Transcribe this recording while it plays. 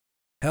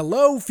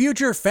Hello,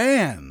 future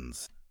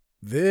fans!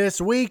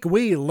 This week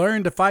we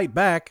learn to fight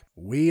back,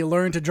 we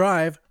learn to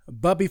drive,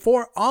 but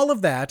before all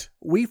of that,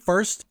 we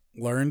first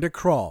learn to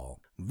crawl.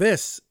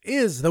 This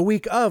is the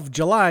week of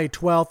July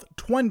 12th,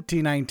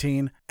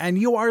 2019, and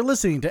you are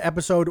listening to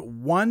episode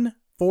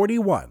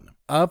 141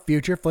 of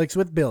Future Flicks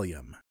with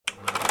Billiam.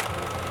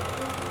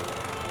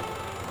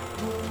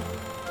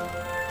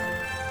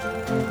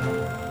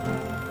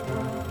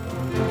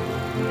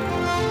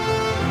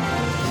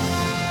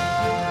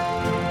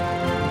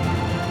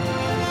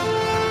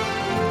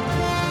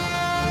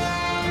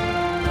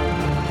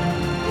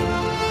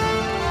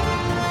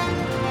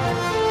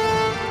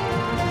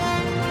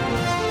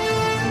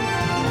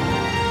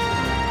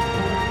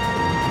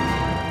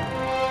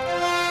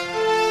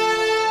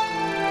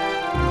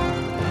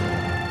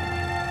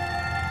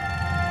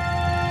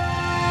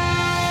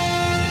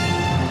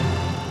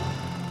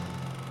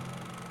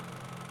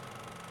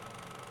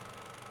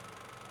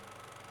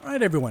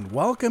 Alright everyone,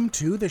 welcome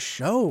to the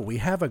show. We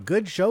have a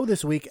good show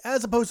this week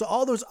as opposed to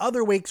all those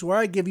other weeks where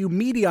I give you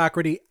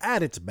mediocrity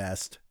at its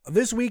best.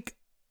 This week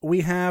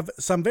we have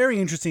some very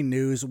interesting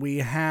news. We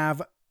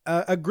have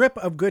a grip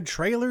of good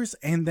trailers,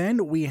 and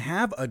then we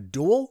have a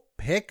dual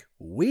pick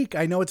week.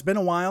 I know it's been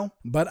a while,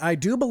 but I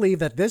do believe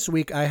that this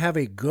week I have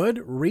a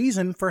good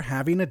reason for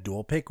having a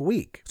dual pick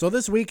week. So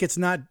this week it's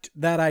not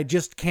that I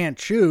just can't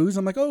choose.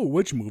 I'm like, oh,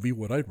 which movie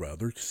would I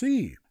rather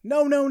see?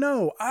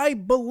 No. I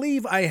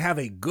believe I have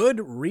a good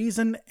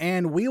reason,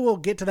 and we will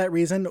get to that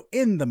reason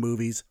in the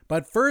movies.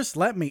 But first,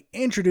 let me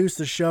introduce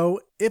the show.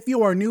 If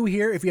you are new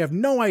here, if you have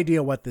no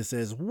idea what this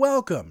is,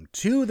 welcome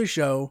to the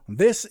show.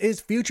 This is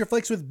Future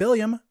Flicks with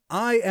Billiam.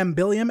 I am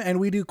Billiam, and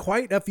we do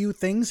quite a few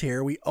things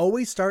here. We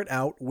always start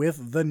out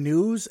with the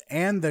news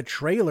and the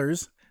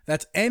trailers.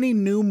 That's any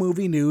new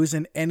movie news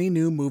and any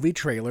new movie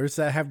trailers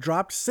that have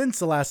dropped since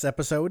the last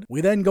episode.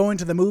 We then go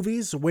into the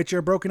movies, which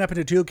are broken up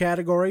into two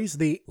categories.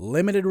 The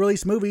limited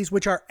release movies,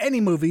 which are any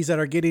movies that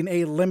are getting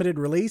a limited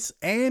release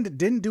and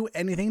didn't do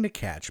anything to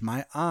catch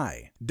my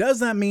eye. Does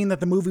that mean that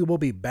the movie will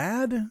be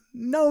bad?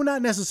 No,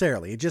 not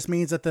necessarily. It just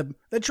means that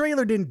the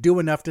trailer didn't do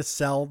enough to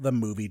sell the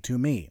movie to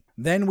me.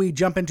 Then we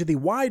jump into the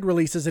wide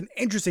releases and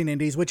interesting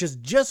indies, which is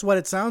just what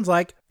it sounds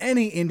like.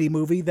 Any indie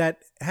movie that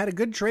had a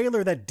good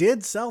trailer that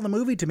did sell the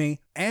movie to me,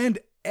 and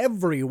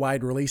every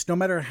wide release, no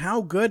matter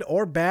how good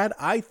or bad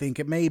I think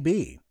it may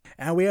be.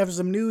 And we have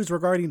some news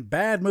regarding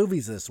bad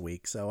movies this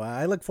week, so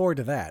I look forward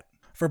to that.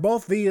 For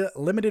both the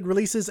limited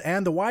releases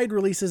and the wide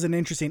releases and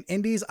interesting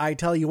indies, I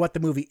tell you what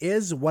the movie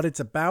is, what it's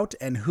about,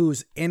 and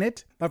who's in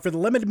it. But for the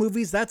limited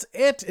movies, that's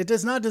it. It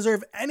does not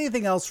deserve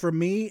anything else from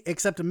me,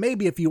 except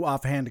maybe a few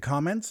offhand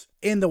comments.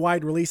 In the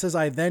wide releases,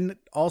 I then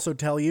also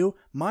tell you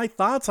my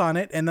thoughts on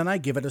it, and then I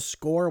give it a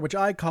score, which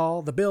I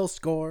call the Bill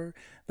score,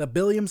 the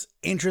Billiam's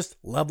interest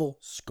level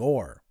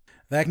score.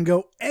 That can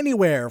go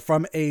anywhere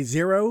from a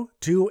 0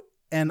 to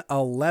an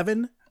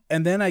 11.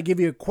 And then I give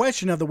you a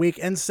question of the week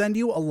and send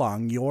you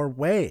along your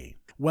way.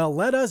 Well,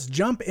 let us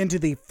jump into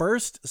the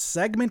first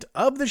segment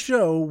of the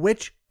show,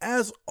 which,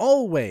 as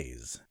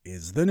always,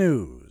 is the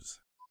news.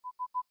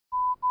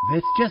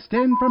 This just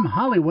in from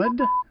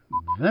Hollywood,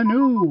 the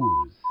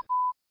news.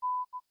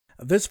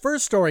 This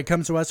first story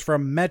comes to us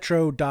from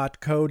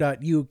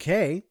metro.co.uk.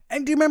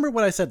 And do you remember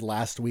what I said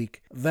last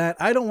week? That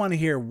I don't want to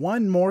hear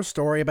one more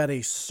story about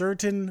a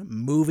certain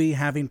movie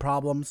having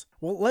problems?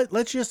 Well,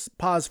 let's just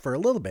pause for a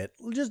little bit.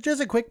 Just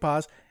a quick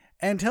pause.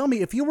 And tell me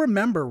if you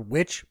remember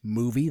which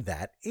movie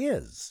that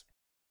is.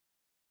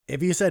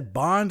 If you said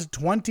Bond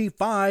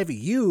 25,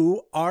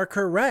 you are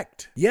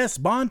correct. Yes,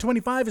 Bond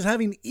 25 is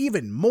having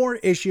even more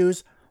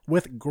issues,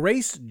 with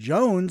Grace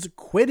Jones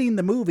quitting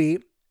the movie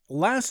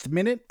last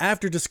minute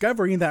after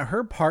discovering that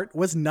her part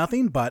was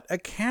nothing but a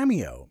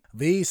cameo.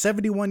 The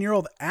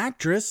 71-year-old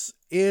actress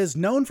is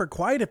known for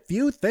quite a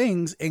few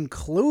things,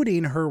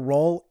 including her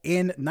role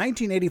in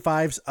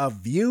 1985's A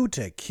View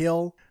to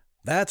Kill.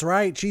 That's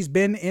right, she's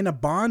been in a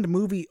Bond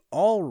movie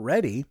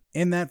already.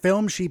 In that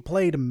film, she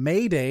played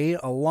Mayday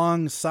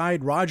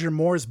alongside Roger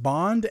Moore's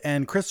Bond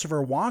and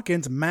Christopher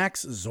Walken's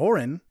Max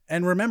Zorin.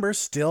 And remember,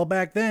 still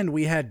back then,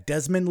 we had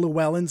Desmond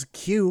Llewellyn's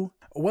Q.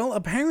 Well,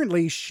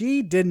 apparently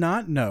she did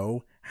not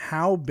know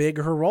how big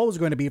her role was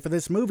going to be for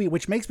this movie,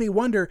 which makes me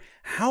wonder,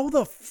 how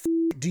the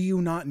do you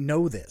not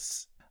know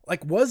this?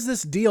 Like, was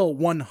this deal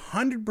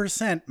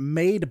 100%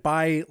 made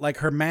by, like,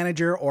 her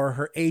manager or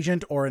her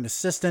agent or an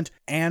assistant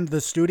and the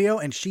studio,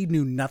 and she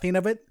knew nothing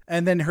of it?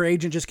 And then her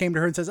agent just came to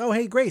her and says, oh,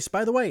 hey, Grace,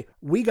 by the way,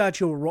 we got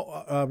you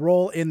a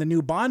role in the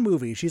new Bond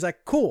movie. She's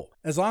like, cool,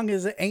 as long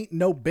as it ain't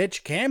no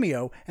bitch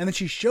cameo. And then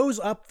she shows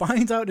up,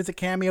 finds out it's a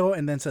cameo,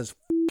 and then says,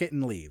 f it,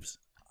 and leaves.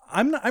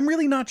 I'm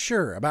really not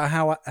sure about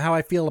how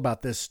I feel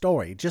about this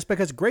story, just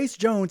because Grace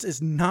Jones is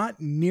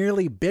not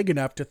nearly big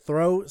enough to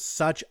throw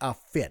such a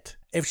fit.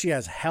 If she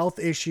has health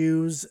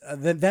issues,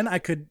 then I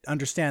could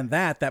understand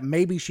that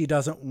maybe she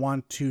doesn't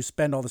want to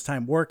spend all this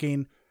time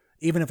working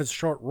Even if it's a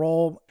short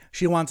role,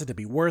 she wants it to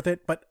be worth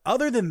it. But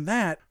other than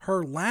that,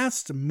 her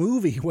last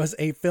movie was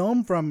a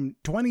film from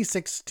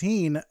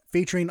 2016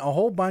 featuring a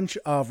whole bunch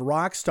of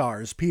rock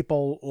stars,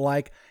 people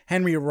like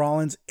Henry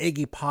Rollins,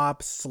 Iggy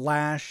Pop,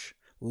 Slash,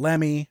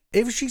 Lemmy.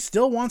 If she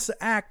still wants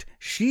to act,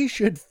 she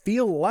should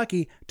feel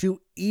lucky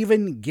to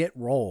even get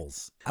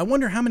roles. I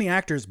wonder how many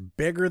actors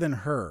bigger than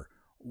her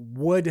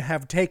would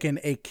have taken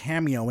a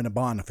cameo in a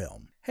Bond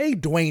film. Hey,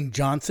 Dwayne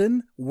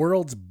Johnson,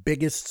 world's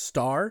biggest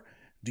star.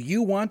 Do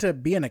you want to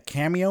be in a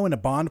cameo in a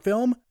Bond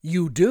film?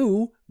 You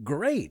do?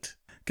 Great.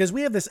 Because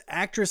we have this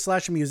actress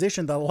 /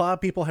 musician that a lot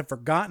of people have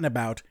forgotten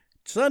about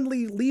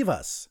suddenly leave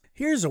us.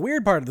 Here's a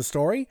weird part of the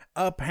story.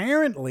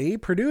 Apparently,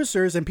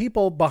 producers and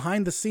people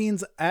behind the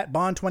scenes at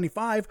Bond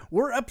 25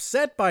 were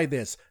upset by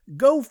this.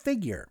 Go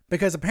figure.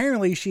 Because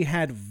apparently she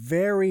had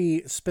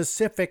very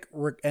specific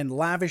and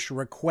lavish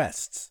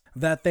requests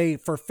that they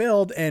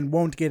fulfilled and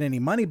won't get any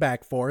money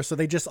back for. So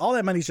all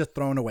that money's just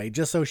thrown away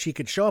just so she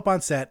could show up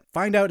on set,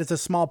 find out it's a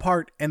small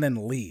part, and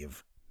then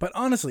leave. But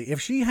honestly, if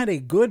she had a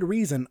good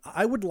reason,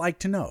 I would like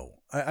to know.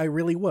 I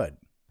really would.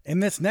 In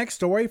this next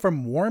story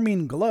from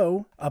Warming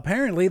Glow,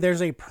 apparently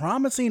there's a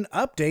promising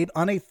update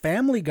on a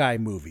Family Guy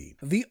movie.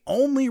 The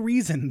only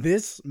reason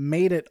this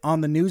made it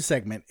on the news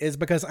segment is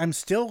because I'm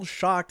still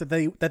shocked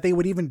that they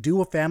would even do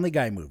a Family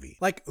Guy movie.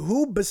 Like,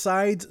 who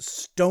besides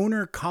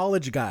stoner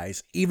college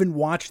guys even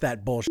watch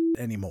that bullshit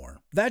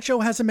anymore? That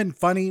show hasn't been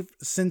funny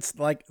since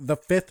like the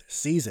 5th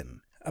season.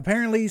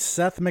 Apparently,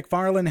 Seth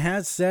MacFarlane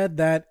has said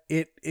that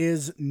it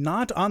is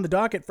not on the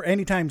docket for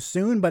any time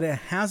soon, but it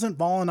hasn't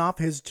fallen off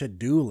his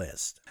to-do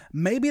list.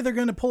 Maybe they're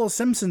going to pull a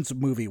Simpsons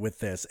movie with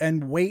this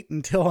and wait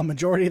until a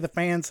majority of the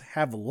fans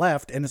have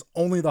left and it's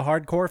only the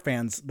hardcore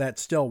fans that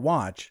still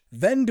watch,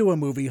 then do a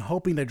movie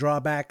hoping to draw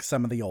back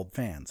some of the old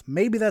fans.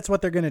 Maybe that's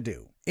what they're going to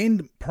do.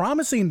 In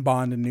promising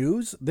Bond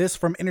news, this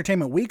from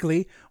Entertainment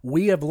Weekly,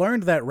 we have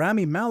learned that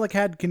Rami Malek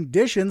had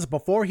conditions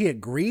before he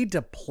agreed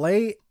to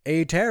play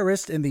a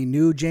terrorist in the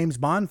new James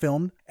Bond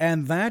film,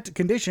 and that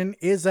condition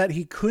is that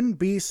he couldn't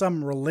be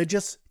some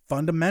religious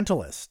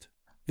fundamentalist.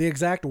 The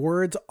exact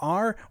words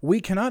are, "We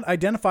cannot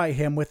identify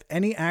him with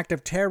any act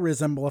of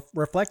terrorism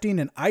reflecting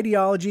an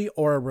ideology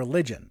or a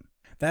religion."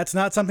 That's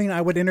not something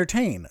I would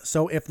entertain,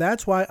 so if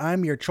that's why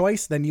I'm your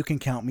choice, then you can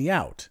count me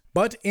out.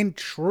 But in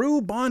true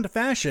Bond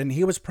fashion,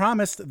 he was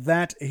promised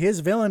that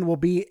his villain will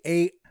be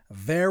a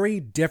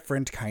very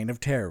different kind of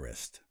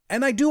terrorist.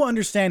 And I do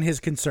understand his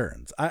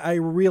concerns. I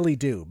really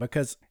do,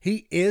 because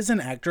he is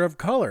an actor of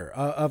color,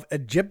 of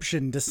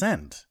Egyptian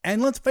descent.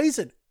 And let's face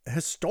it,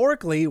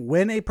 historically,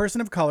 when a person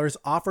of color is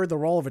offered the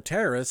role of a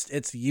terrorist,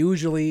 it's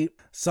usually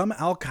some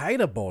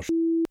Al-Qaeda bullshit.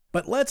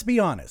 But let's be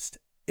honest.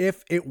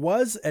 If it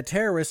was a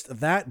terrorist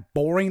that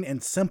boring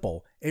and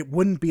simple, it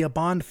wouldn't be a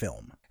Bond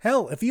film.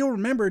 Hell, if you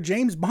remember,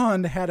 James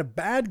Bond had a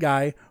bad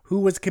guy who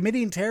was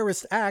committing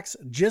terrorist acts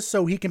just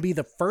so he can be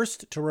the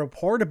first to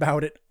report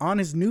about it on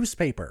his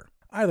newspaper.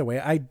 Either way,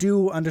 I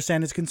do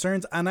understand his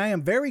concerns, and I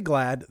am very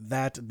glad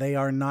that they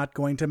are not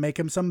going to make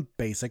him some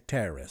basic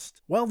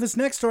terrorist. Well, this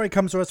next story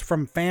comes to us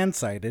from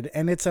Fansided,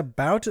 and it's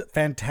about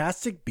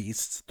Fantastic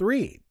Beasts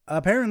 3.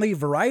 Apparently,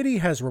 Variety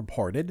has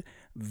reported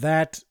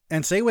that,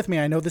 and stay with me,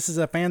 I know this is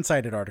a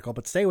Fansided article,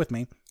 but stay with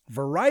me.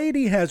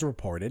 Variety has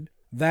reported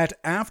that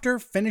after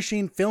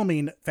finishing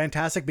filming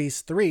Fantastic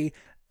Beasts 3,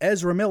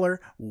 Ezra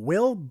Miller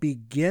will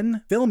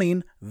begin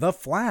filming The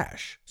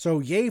Flash. So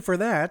yay for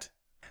that.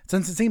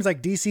 Since it seems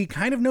like DC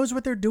kind of knows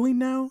what they're doing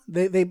now,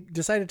 they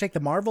decided to take the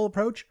Marvel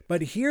approach.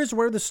 But here's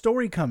where the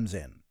story comes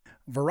in.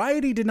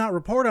 Variety did not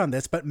report on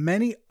this, but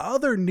many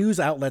other news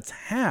outlets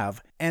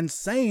have, and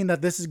saying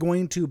that this is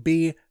going to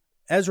be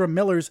Ezra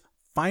Miller's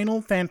final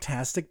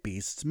Fantastic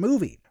Beasts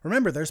movie.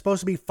 Remember, there's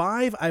supposed to be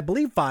five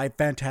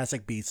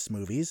Fantastic Beasts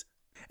movies.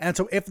 And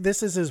so if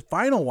this is his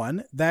final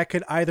one, that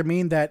could either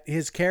mean that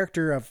his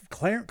character of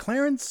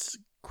Credence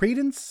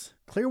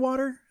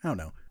Clearwater? I don't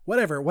know.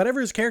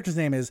 Whatever his character's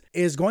name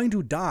is going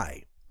to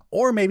die.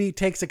 Or maybe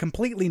takes a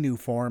completely new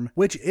form,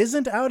 which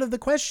isn't out of the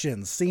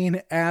question,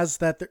 seeing as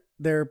that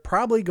they're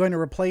probably going to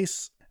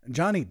replace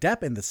Johnny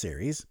Depp in the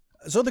series.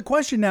 So the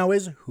question now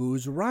is,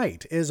 who's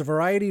right? Is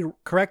Variety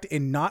correct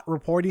in not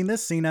reporting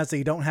this, seeing as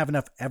they don't have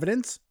enough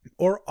evidence?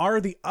 Or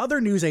are the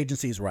other news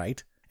agencies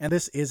right, and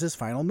this is his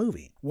final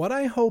movie? What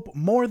I hope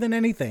more than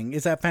anything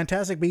is that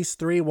Fantastic Beasts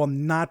 3 will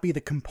not be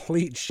the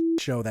complete shit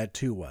show that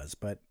 2 was,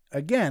 but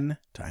again,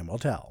 time will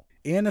tell.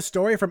 In a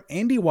story from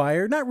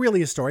IndieWire, not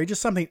really a story,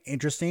 just something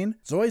interesting,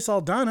 Zoe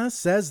Saldana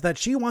says that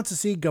she wants to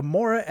see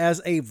Gamora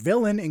as a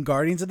villain in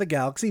Guardians of the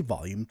Galaxy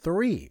Volume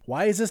 3.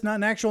 Why is this not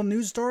an actual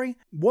news story?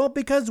 Well,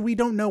 because we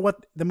don't know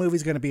what the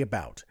movie's going to be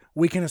about.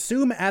 We can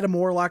assume Adam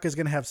Warlock is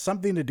going to have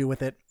something to do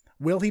with it.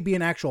 Will he be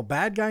an actual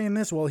bad guy in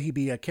this? Will he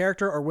be a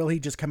character, or will he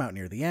just come out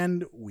near the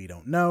end? We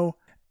don't know.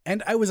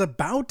 And I was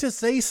about to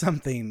say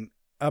something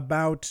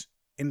about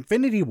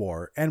Infinity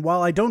War, and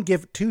while I don't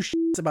give two shits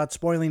about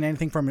spoiling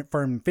anything from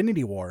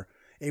Infinity War,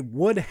 it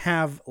would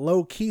have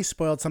low-key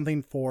spoiled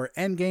something for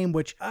Endgame,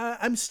 which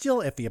I'm still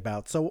iffy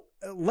about. So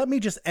let me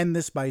just end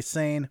this by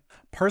saying,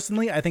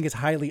 personally, I think it's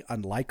highly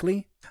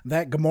unlikely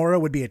that Gamora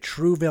would be a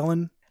true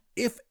villain.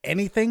 If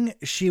anything,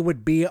 she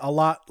would be a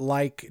lot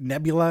like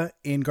Nebula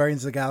in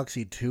Guardians of the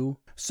Galaxy 2.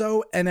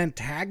 So an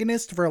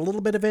antagonist for a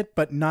little bit of it,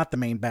 but not the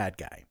main bad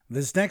guy.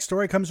 This next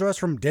story comes to us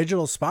from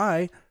Digital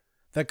Spy.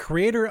 The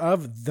creator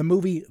of the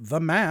movie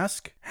The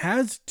Mask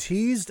has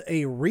teased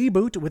a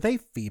reboot with a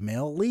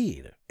female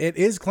lead. It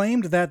is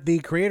claimed that the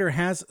creator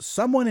has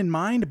someone in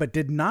mind but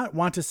did not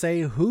want to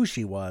say who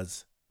she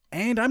was.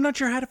 And I'm not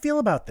sure how to feel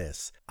about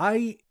this.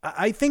 I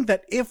think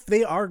that if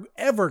they are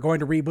ever going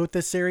to reboot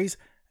this series,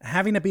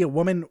 having it be a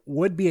woman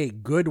would be a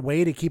good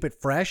way to keep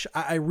it fresh.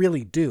 I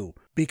really do.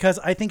 Because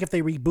I think if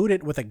they reboot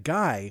it with a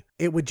guy,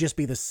 it would just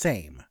be the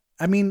same.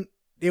 I mean,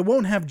 it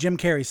won't have Jim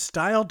Carrey's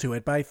style to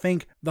it, but I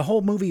think the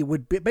whole movie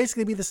would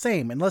basically be the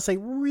same unless they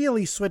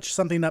really switch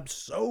something up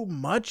so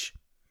much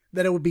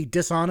that it would be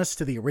dishonest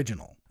to the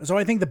original. So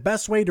I think the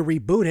best way to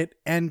reboot it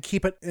and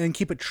keep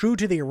it true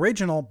to the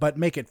original but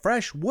make it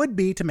fresh would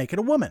be to make it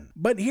a woman.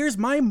 But here's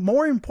my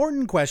more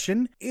important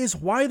question is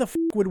why the f***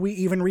 would we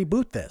even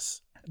reboot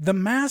this? The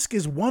Mask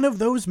is one of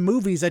those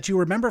movies that you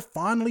remember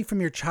fondly from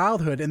your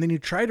childhood and then you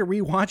try to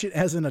rewatch it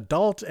as an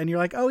adult and you're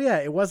like, oh yeah,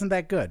 it wasn't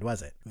that good,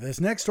 was it?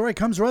 This next story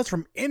comes to us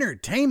from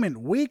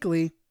Entertainment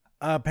Weekly.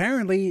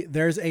 Apparently,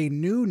 there's a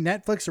new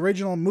Netflix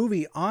original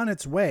movie on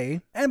its way.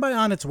 And by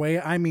on its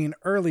way, I mean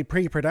early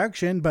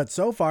pre-production, but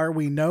so far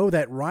we know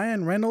that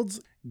Ryan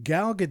Reynolds,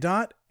 Gal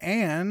Gadot,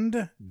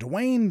 and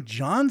Dwayne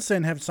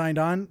Johnson have signed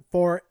on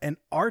for an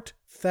art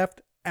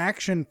theft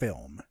action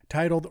film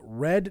titled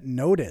Red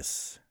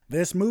Notice.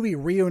 This movie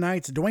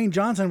reunites Dwayne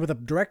Johnson with a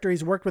director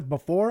he's worked with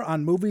before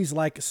on movies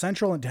like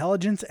Central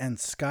Intelligence and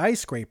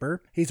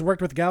Skyscraper. He's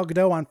worked with Gal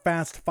Gadot on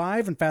Fast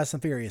 5 and Fast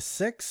and Furious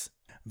 6.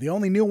 The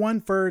only new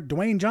one for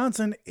Dwayne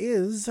Johnson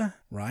is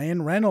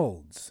Ryan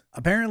Reynolds.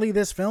 Apparently,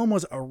 this film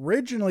was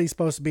originally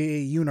supposed to be a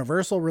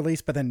Universal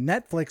release, but then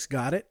Netflix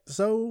got it,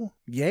 so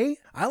yay.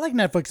 I like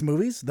Netflix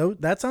movies, though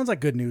that sounds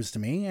like good news to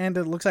me, and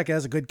it looks like it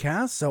has a good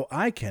cast, so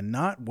I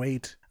cannot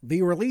wait.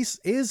 The release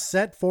is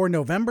set for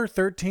November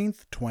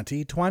 13th,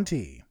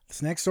 2020.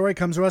 This next story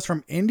comes to us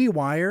from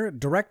IndieWire.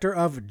 Director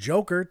of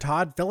Joker,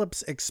 Todd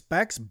Phillips,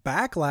 expects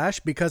backlash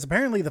because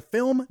apparently the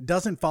film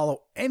doesn't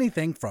follow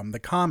anything from the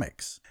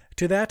comics.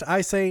 To that, I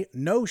say,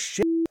 no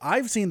shit.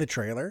 I've seen the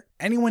trailer.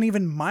 Anyone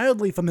even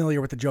mildly familiar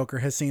with the Joker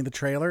has seen the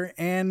trailer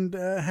and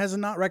has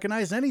not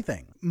recognized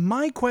anything.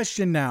 My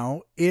question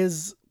now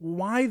is,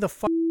 why the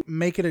fuck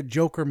make it a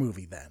Joker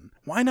movie then?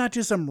 Why not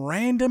just some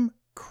random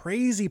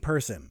crazy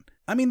person?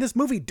 I mean, this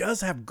movie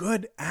does have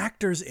good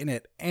actors in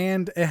it,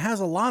 and it has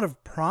a lot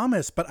of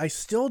promise, but I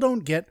still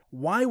don't get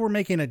why we're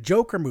making a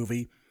Joker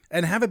movie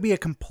and have it be a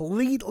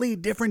completely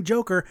different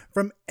Joker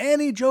from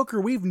any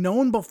Joker we've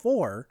known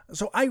before.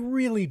 So I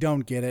really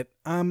don't get it.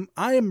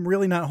 I am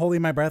really not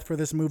holding my breath for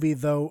this movie,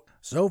 though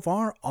so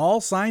far all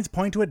signs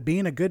point to it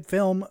being a good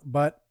film,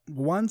 but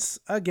once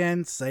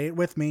again, say it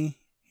with me.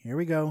 Here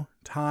we go.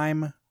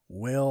 Time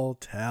will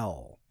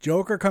tell.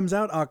 Joker comes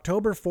out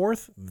October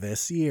 4th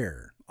this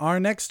year. Our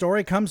next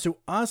story comes to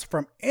us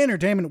from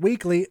Entertainment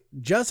Weekly.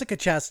 Jessica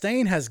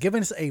Chastain has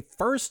given us a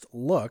first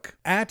look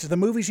at the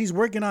movie she's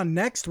working on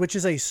next, which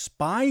is a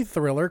spy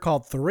thriller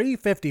called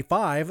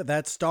 355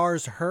 that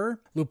stars her,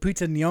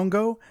 Lupita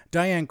Nyong'o,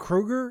 Diane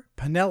Kruger,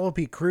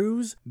 Penelope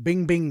Cruz,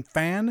 Bing Bing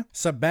Fan,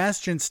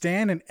 Sebastian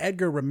Stan, and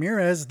Edgar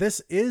Ramirez.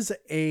 This is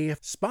a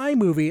spy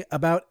movie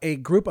about a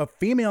group of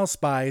female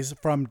spies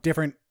from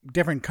different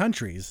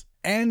countries.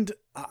 And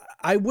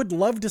I would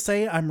love to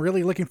say I'm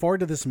really looking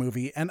forward to this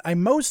movie, and I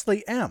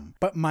mostly am,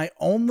 but my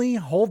only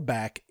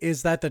holdback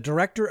is that the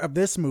director of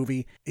this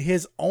movie,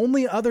 his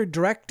only other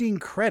directing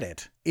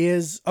credit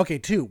is,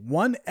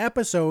 one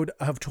episode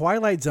of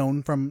Twilight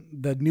Zone from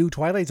the new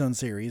Twilight Zone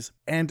series,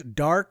 and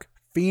Dark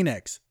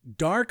Phoenix.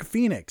 Dark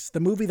Phoenix,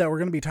 the movie that we're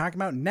going to be talking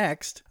about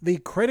next, the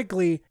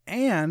critically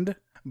and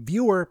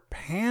viewer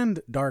panned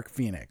Dark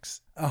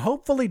Phoenix.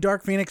 Hopefully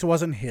Dark Phoenix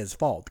wasn't his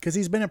fault, because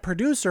he's been a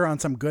producer on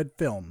some good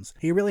films.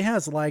 He really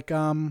has, like,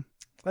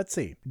 let's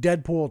see,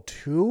 Deadpool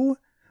 2,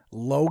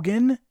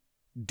 Logan,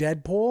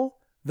 Deadpool,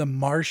 The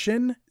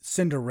Martian,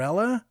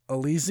 Cinderella,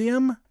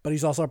 Elysium, but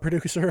he's also a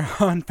producer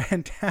on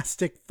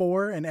Fantastic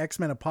Four and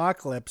X-Men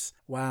Apocalypse.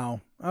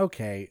 Wow.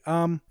 Okay.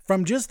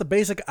 From just the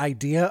basic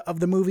idea of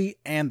the movie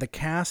and the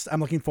cast, I'm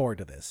looking forward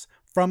to this.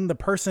 From the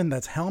person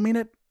that's helming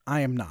it,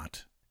 I am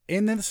not.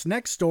 In this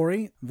next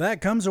story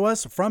that comes to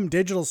us from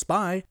Digital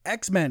Spy,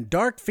 X-Men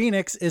Dark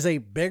Phoenix is a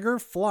bigger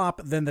flop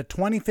than the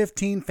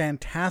 2015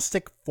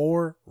 Fantastic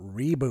Four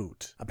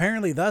reboot.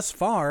 Apparently, thus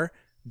far,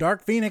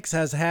 Dark Phoenix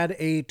has had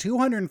a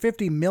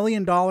 $250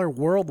 million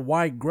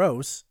worldwide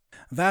gross,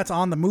 That's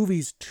on the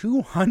movie's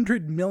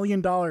 $200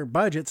 million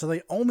budget, so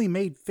they only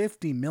made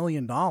 $50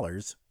 million.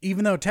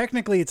 Even though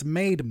technically it's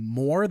made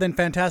more than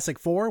Fantastic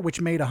Four, which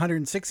made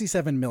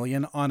 $167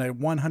 million on a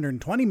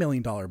 $120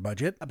 million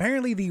budget,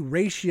 apparently the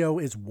ratio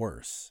is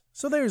worse.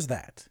 So there's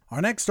that.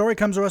 Our next story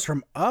comes to us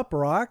from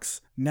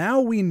Uproxx.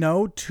 Now we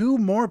know 2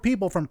 more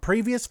people from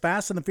previous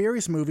Fast and the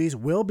Furious movies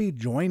will be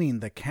joining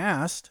the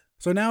cast.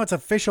 So now it's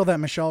official that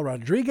Michelle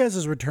Rodriguez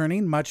is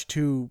returning, much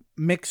to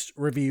mixed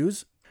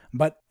reviews.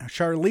 But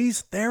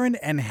Charlize Theron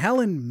and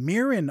Helen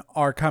Mirren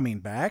are coming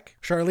back.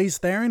 Charlize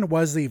Theron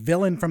was the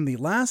villain from the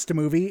last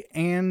movie,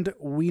 and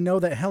we know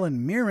that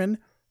Helen Mirren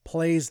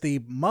plays the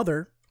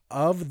mother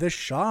of the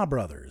Shaw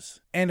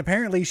brothers. And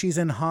apparently she's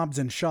in Hobbs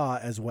and Shaw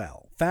as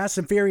well. Fast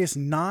and Furious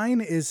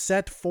 9 is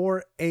set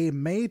for a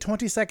May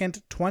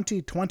 22nd,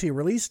 2020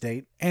 release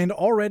date, and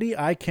already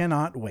I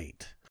cannot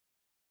wait.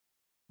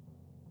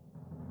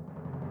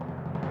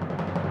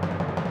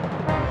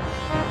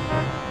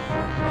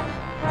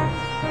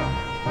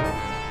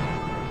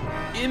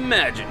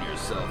 Imagine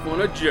yourself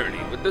on a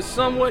journey with the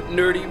Somewhat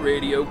Nerdy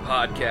Radio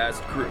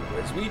podcast crew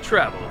as we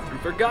travel through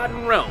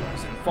forgotten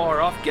realms and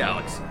far-off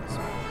galaxies.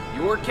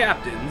 Your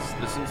captains,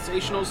 the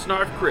sensational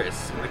Snarf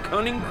Chris and the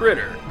cunning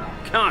Critter,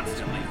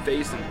 constantly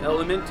face an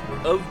element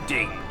of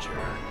danger.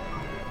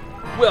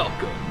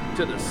 Welcome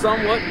to the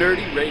Somewhat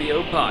Nerdy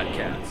Radio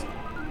podcast,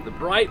 the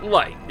bright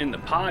light in the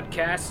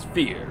podcast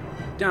sphere.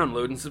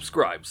 Download and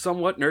subscribe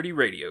Somewhat Nerdy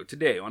Radio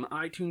today on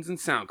iTunes and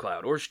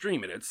SoundCloud, or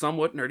stream it at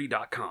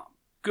somewhatnerdy.com.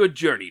 Good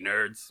journey,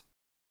 nerds.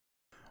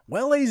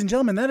 Well, ladies and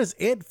gentlemen, that is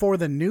it for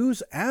the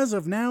news as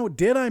of now.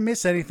 Did I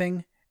miss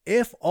anything?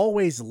 If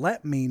always,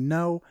 let me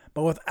know.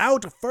 But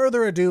without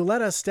further ado,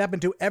 let us step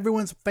into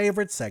everyone's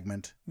favorite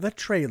segment, the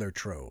Trailer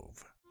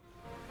Trove.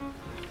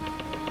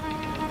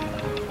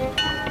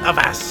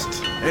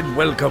 Avast, and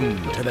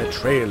welcome to the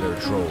Trailer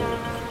Trove.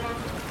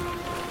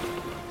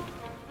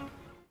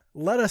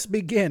 Let us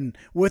begin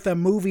with a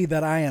movie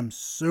that I am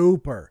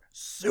super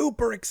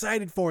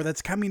excited for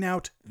that's coming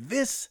out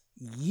this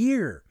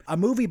year. A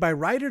movie by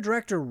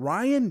writer-director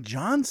Rian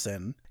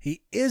Johnson.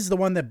 He is the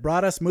one that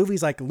brought us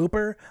movies like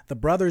Looper, The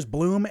Brothers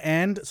Bloom,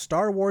 and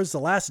Star Wars The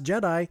Last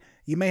Jedi.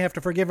 You may have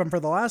to forgive him for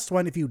the last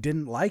one if you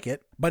didn't like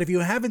it. But if you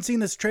haven't seen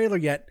this trailer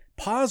yet,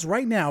 pause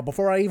right now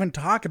before I even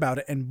talk about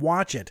it and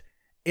watch it.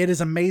 It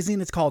is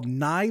amazing. It's called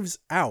Knives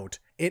Out.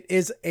 It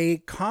is a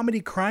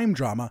comedy crime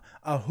drama,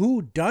 a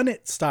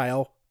whodunit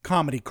style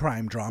comedy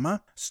crime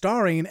drama,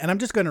 starring, and I'm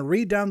just going to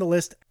read down the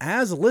list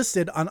as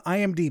listed on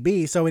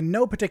IMDb, so in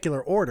no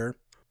particular order: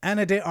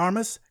 Ana de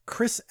Armas,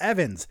 Chris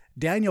Evans,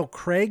 Daniel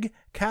Craig,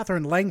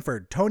 Catherine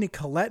Langford, Toni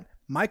Collette,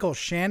 Michael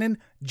Shannon,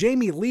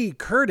 Jamie Lee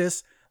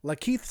Curtis,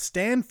 Lakeith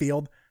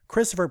Stanfield,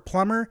 Christopher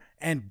Plummer,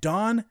 and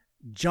Don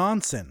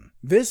Johnson.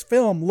 This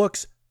film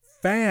looks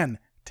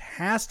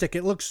fantastic.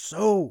 It looks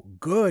so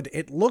good.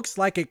 It looks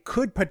like it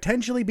could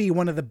potentially be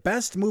one of the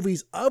best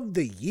movies of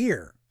the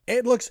year.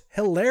 It looks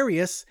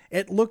hilarious.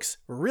 It looks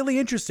really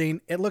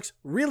interesting. It looks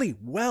really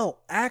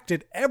well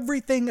acted.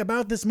 Everything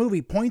about this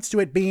movie points to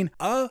it being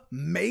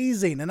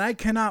amazing, and I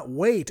cannot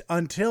wait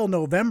until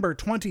November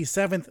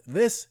 27th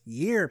this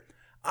year.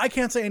 I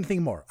can't say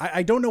anything more.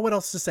 I don't know what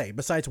else to say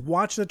besides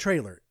watch the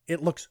trailer.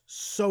 It looks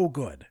so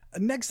good.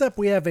 Next up,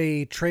 we have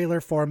a trailer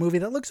for a movie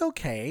that looks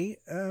okay.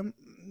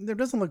 It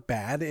doesn't look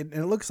bad.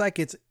 It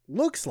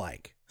looks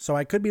like, so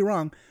I could be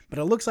wrong, but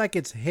it looks like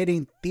it's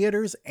hitting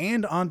theaters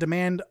and on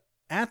demand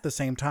at the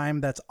same time.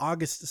 That's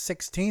August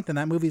 16th, and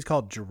that movie is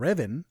called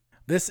Driven.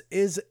 This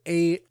is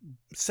a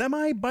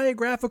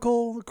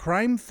semi-biographical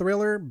crime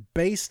thriller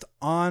based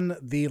on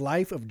the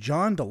life of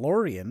John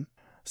DeLorean.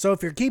 So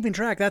if you're keeping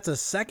track, that's a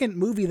second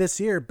movie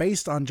this year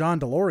based on John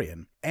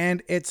DeLorean.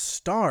 And it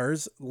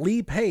stars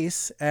Lee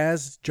Pace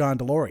as John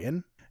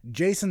DeLorean.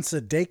 Jason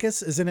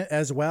Sudeikis is in it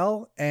as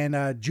well,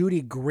 and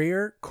Judy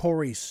Greer,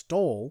 Corey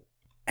Stoll.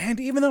 And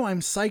even though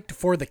I'm psyched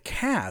for the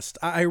cast,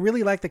 I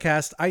really like the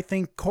cast. I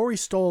think Corey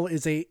Stoll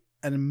is an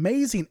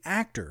amazing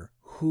actor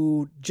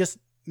who just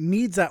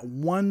needs that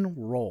one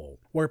role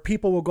where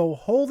people will go,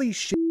 holy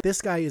shit,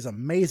 this guy is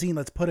amazing,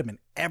 let's put him in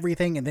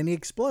everything, and then he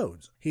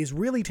explodes. He's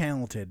really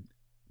talented,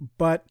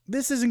 but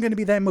this isn't going to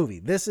be that movie.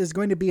 This is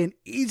going to be an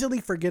easily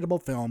forgettable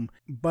film,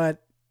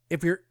 but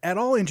if you're at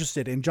all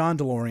interested in John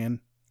DeLorean,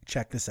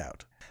 check this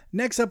out.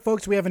 Next up,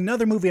 folks, we have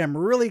another movie I'm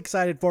really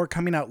excited for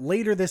coming out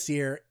later this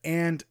year,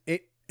 and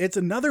it's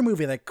another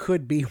movie that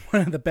could be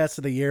one of the best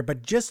of the year,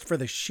 but just for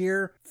the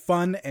sheer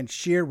fun and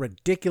sheer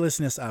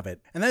ridiculousness of it.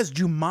 And that's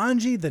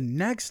Jumanji: The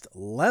Next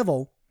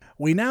Level.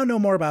 We now know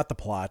more about the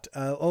plot.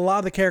 A lot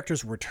of the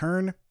characters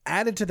return.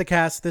 Added to the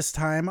cast this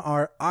time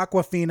are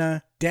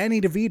Awkwafina, Danny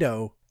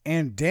DeVito,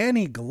 and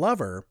Danny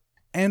Glover.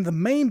 And the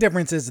main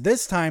difference is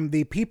this time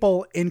the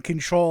people in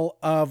control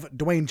of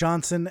Dwayne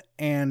Johnson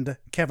and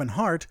Kevin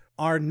Hart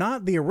are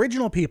not the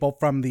original people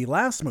from the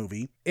last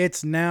movie.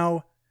 It's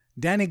now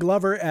Danny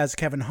Glover as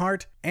Kevin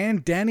Hart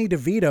and Danny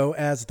DeVito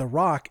as The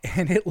Rock,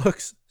 and it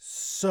looks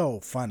so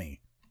funny.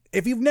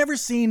 If you've never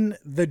seen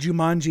the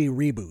Jumanji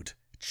reboot,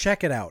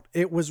 check it out.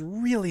 It was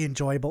really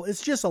enjoyable.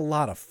 It's just a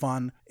lot of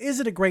fun. Is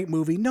it a great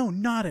movie? No,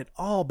 not at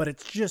all, but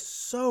it's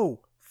just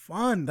so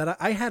fun that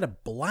I had a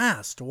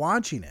blast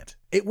watching it.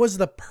 It was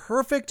the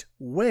perfect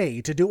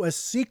way to do a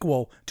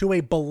sequel to a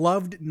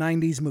beloved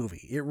 90s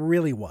movie. It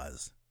really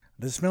was.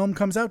 This film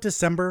comes out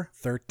December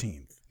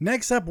 13th.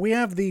 Next up, we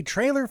have the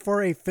trailer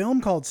for a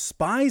film called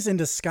Spies in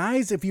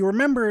Disguise. If you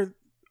remember,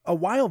 a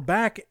while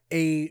back,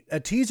 a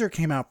teaser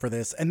came out for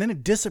this, and then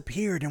it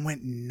disappeared and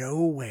went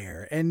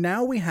nowhere. And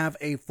now we have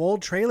a full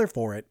trailer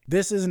for it.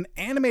 This is an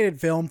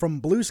animated film from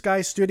Blue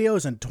Sky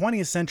Studios and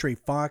 20th Century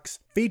Fox,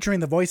 featuring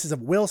the voices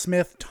of Will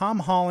Smith, Tom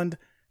Holland,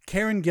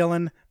 Karen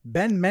Gillan,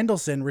 Ben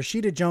Mendelsohn,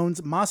 Rashida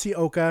Jones, Masi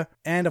Oka,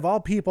 and of all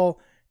people,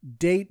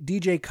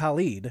 DJ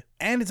Khaled.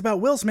 And it's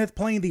about Will Smith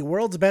playing the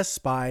world's best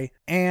spy,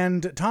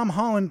 and Tom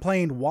Holland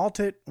playing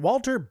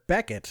Walter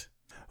Beckett,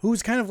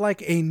 who's kind of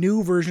like a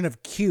new version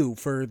of Q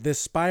for this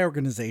spy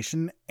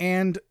organization,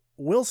 and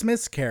Will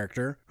Smith's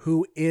character,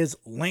 who is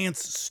Lance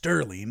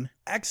Sterling,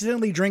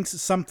 accidentally drinks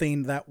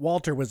something that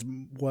Walter was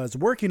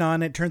working on,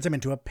 and it turns him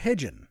into a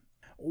pigeon.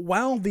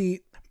 While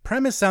the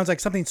premise sounds like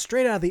something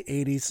straight out of the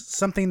 80s,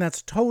 something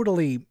that's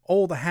totally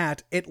old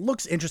hat, it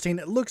looks interesting,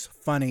 it looks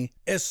funny,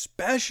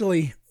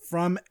 especially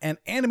from an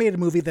animated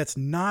movie that's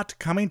not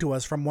coming to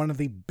us from one of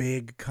the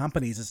big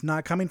companies. It's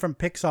not coming from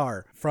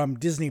Pixar, from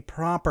Disney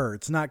proper.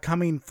 It's not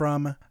coming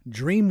from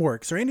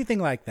DreamWorks or anything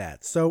like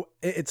that. So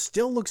it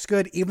still looks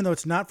good, even though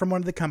it's not from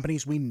one of the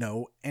companies we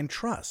know and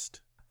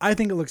trust. I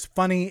think it looks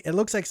funny. It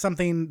looks like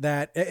something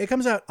that, it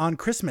comes out on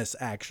Christmas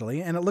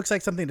actually, and it looks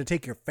like something to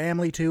take your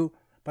family to,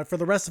 but for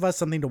the rest of us,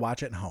 something to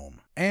watch at home.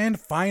 And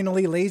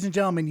finally, ladies and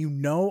gentlemen, you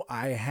know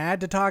I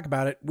had to talk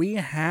about it. We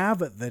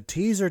have the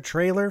teaser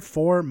trailer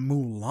for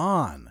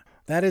Mulan.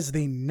 That is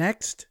the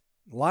next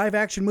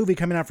live-action movie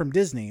coming out from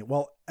Disney.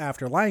 Well,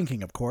 after Lion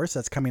King, of course.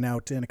 That's coming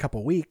out in a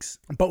couple weeks.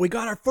 But we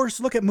got our first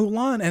look at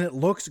Mulan, and it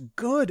looks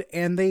good.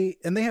 And they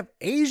have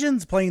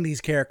Asians playing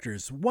these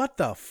characters. What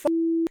the f***?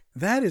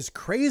 That is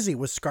crazy.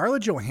 Was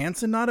Scarlett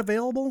Johansson not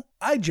available?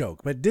 I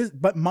joke,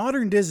 but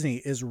modern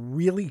Disney is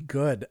really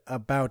good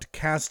about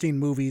casting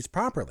movies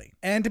properly.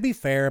 And to be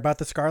fair about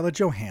the Scarlett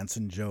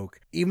Johansson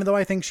joke, even though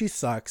I think she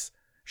sucks,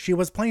 she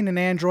was playing an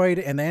android,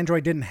 and the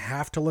android didn't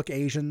have to look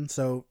Asian,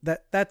 so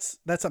that's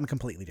something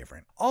completely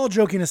different. All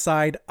joking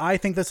aside, I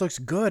think this looks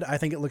good. I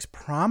think it looks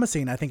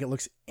promising. I think it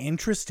looks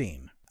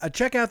interesting.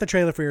 Check out the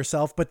trailer for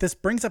yourself, but this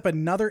brings up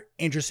another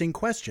interesting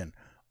question.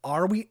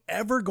 Are we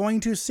ever going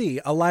to see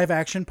a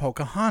live-action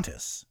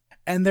Pocahontas?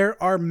 And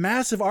there are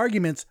massive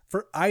arguments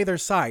for either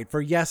side,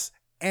 for yes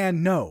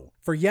and no.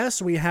 For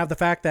yes, we have the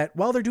fact that,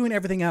 well, they're doing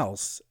everything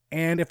else,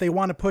 and if they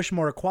want to push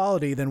more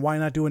equality, then why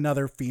not do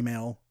another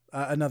female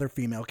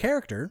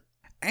character?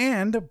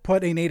 And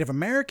put a Native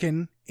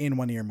American in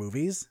one of your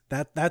movies.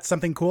 That's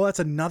something cool. That's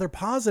another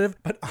positive.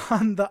 But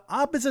on the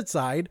opposite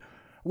side,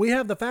 we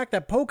have the fact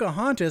that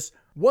Pocahontas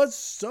was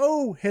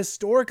so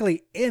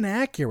historically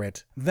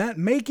inaccurate that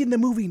making the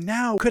movie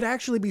now could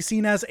actually be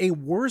seen as a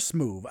worse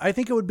move. I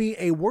think it would be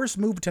a worse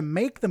move to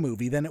make the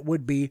movie than it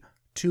would be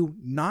to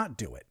not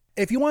do it.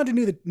 If you want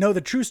to know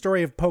the true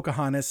story of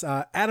Pocahontas,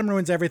 Adam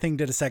Ruins Everything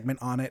did a segment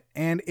on it,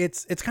 and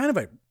it's kind of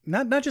a,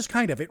 not just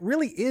kind of, it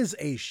really is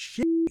a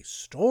shitty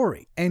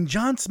story. And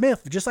John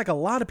Smith, just like a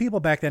lot of people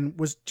back then,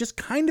 was just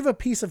kind of a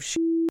piece of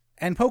shit.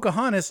 And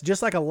Pocahontas,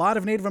 just like a lot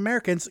of Native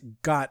Americans,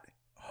 got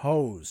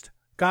hosed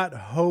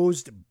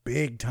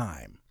big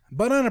time.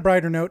 But on a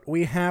brighter note,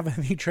 we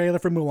have the trailer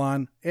for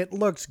Mulan. It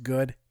looks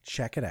good.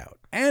 Check it out.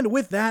 And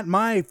with that,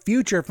 my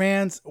future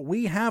fans,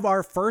 we have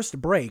our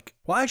first break.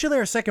 Well, actually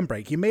our second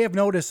break. You may have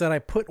noticed that I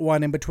put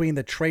one in between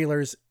the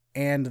trailers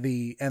and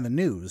the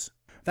news.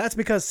 That's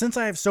because since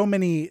I have so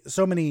many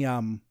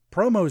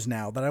promos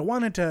now that I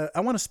want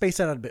to space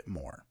out a bit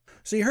more.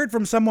 So you heard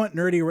from Somewhat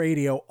Nerdy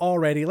Radio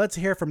already. Let's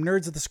hear from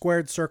Nerds of the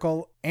Squared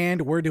Circle,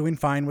 and we're doing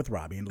fine with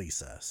Robbie and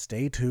Lisa.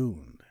 Stay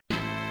tuned.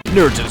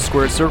 Nerds of the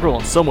Squared Circle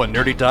on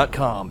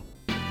SomewhatNerdy.com.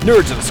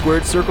 Nerds of the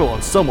Squared Circle on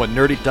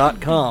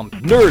SomewhatNerdy.com.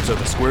 Nerds of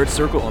the Squared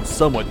Circle on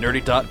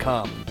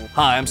SomewhatNerdy.com.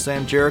 Hi, I'm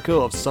Sam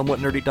Jericho of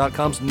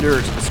SomewhatNerdy.com's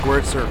Nerds of the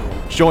Squared Circle.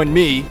 Join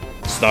me,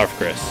 Snarf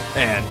Chris,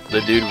 and the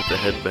dude with the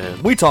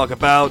headband. We talk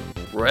about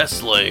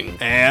wrestling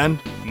and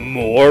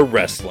more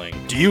wrestling.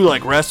 Do you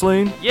like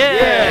wrestling?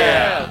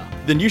 Yeah!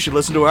 Then you should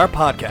listen to our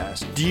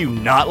podcast. Do you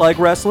not like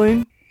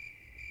wrestling?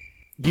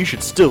 You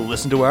should still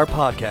listen to our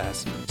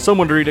podcast.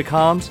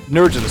 SomewhatNerdy.com's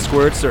Nerds of the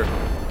Squared Circle.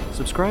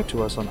 Subscribe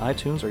to us on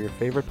iTunes or your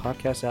favorite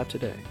podcast app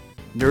today.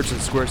 Nerds of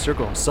the Squared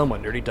Circle on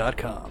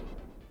SomewhatNerdy.com.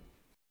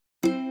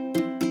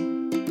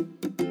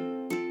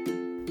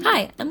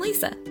 Hi, I'm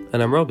Lisa.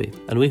 And I'm Robbie,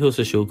 and we host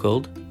a show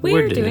called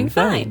We're Doing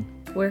Fine.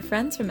 We're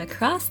friends from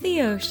across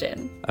the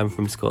ocean. I'm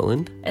from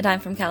Scotland. And I'm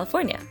from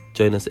California.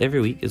 Join us every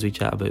week as we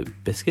chat about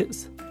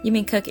biscuits. You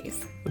mean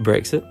cookies?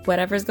 Brexit.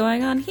 Whatever's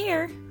going on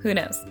here, who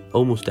knows?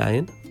 Almost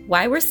dying.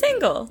 Why we're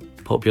single.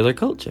 Popular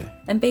culture.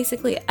 And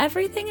basically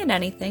everything and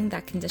anything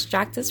that can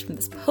distract us from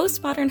this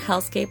postmodern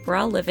hellscape we're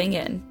all living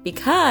in.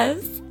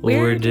 Because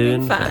we're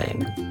doing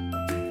fine.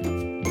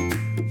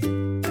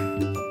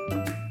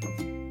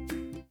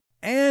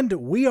 And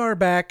we are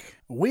back.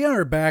 We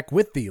are back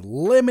with the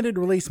limited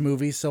release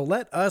movie, so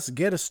let us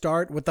get a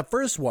start with the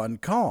first one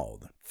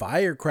called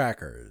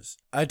Firecrackers.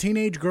 A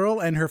teenage girl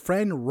and her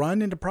friend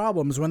run into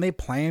problems when they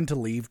plan to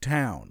leave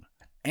town.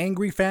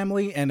 Angry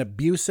family and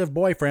abusive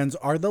boyfriends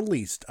are the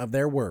least of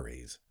their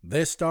worries.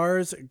 This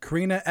stars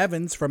Karina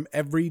Evans from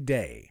Every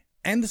Day.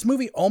 And this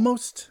movie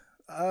almost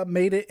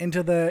made it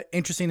into the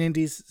Interesting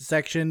Indies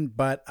section,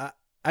 but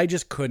I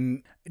just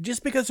couldn't,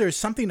 just because there's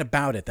something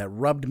about it that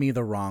rubbed me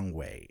the wrong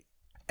way.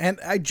 And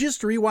I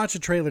just rewatched the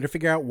trailer to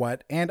figure out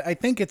what, and I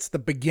think it's the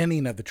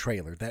beginning of the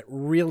trailer that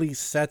really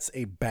sets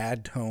a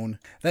bad tone.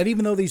 That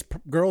even though these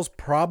girls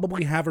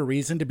probably have a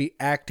reason to be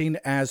acting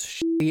as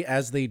shitty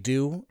as they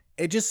do,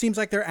 it just seems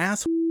like they're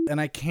assholes, and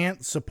I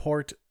can't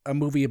support a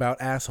movie about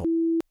assholes.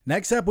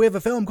 Next up, we have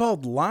a film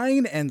called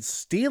Lying and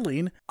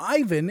Stealing.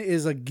 Ivan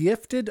is a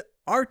gifted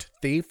art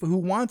thief who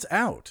wants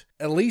out.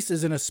 Elise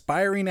is an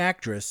aspiring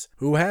actress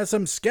who has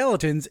some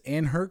skeletons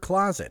in her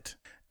closet,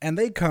 and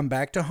they come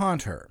back to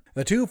haunt her.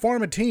 The two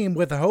form a team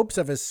with the hopes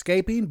of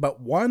escaping, but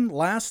one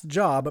last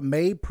job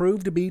may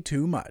prove to be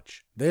too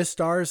much. This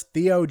stars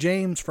Theo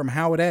James from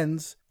How It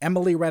Ends,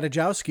 Emily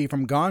Ratajkowski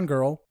from Gone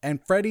Girl, and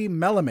Freddie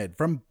Melamed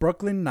from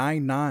Brooklyn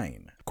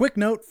Nine-Nine. Quick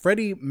note,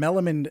 Freddie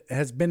Melamed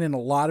has been in a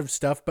lot of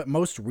stuff, but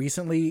most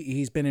recently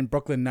he's been in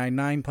Brooklyn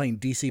Nine-Nine playing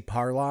DC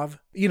Parlov.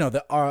 You know,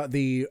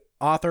 the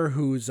author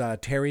who's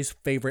Terry's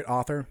favorite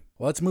author.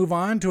 Let's move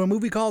on to a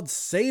movie called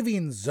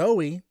Saving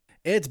Zoe.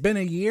 It's been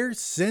a year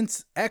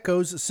since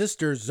Echo's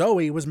sister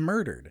Zoe was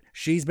murdered.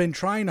 She's been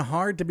trying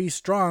hard to be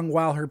strong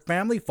while her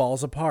family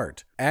falls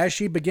apart. As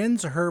she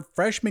begins her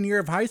freshman year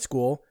of high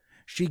school,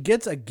 she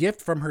gets a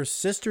gift from her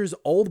sister's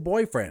old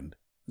boyfriend,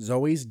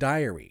 Zoe's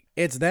diary.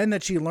 It's then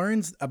that she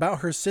learns about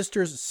her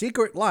sister's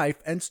secret life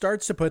and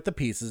starts to put the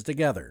pieces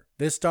together.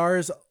 This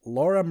stars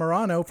Laura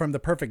Marano from The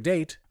Perfect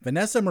Date,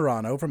 Vanessa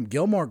Marano from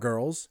Gilmore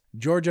Girls,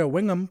 Georgia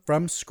Wingham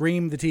from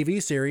Scream the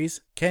TV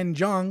series, Ken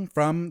Jeong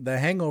from The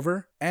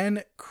Hangover,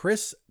 and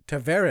Chris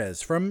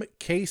Tavares from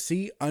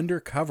KC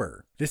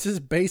Undercover. This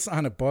is based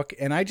on a book,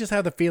 and I just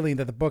have the feeling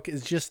that the book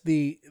is just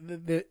the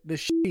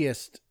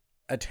shittiest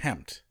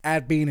attempt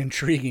at being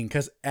intriguing,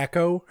 because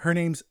Echo, her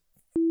name's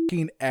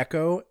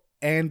Echo,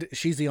 and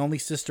she's the only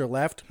sister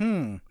left.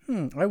 I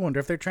wonder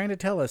if they're trying to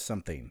tell us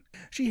something.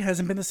 She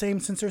hasn't been the same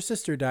since her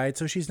sister died,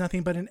 so she's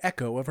nothing but an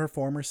echo of her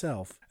former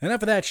self.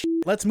 Enough of that shit.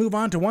 Let's move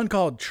on to one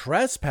called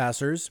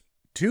Trespassers.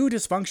 Two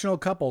dysfunctional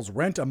couples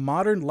rent a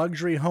modern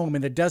luxury home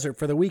in the desert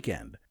for the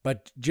weekend.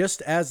 But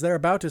just as they're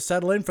about to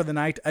settle in for the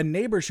night, a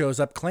neighbor shows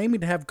up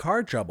claiming to have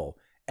car trouble,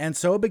 and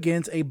so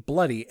begins a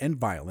bloody and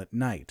violent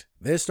night.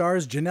 This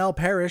stars Janelle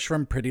Parrish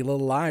from Pretty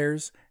Little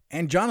Liars,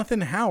 and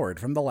Jonathan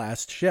Howard from The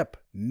Last Ship.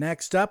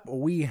 Next up,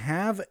 we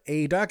have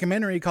a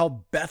documentary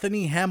called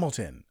Bethany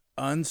Hamilton,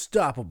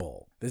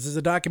 Unstoppable. This is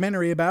a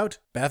documentary about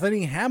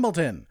Bethany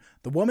Hamilton,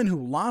 the woman who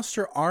lost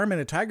her arm in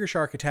a tiger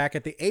shark attack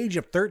at the age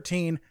of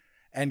 13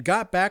 and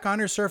got back on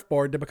her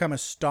surfboard to become a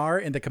star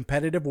in the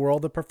competitive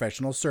world of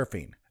professional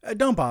surfing.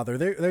 Don't bother.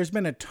 There's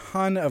been a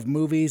ton of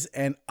movies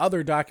and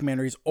other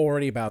documentaries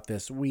already about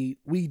this. We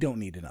don't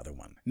need another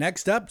one.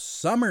 Next up,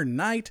 Summer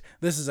Night.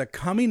 This is a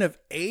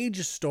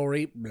coming-of-age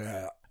story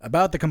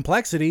about the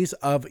complexities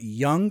of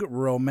young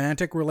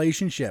romantic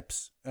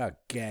relationships.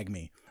 Gag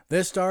me.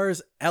 This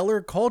stars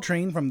Eller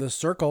Coltrane from The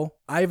Circle,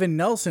 Ivan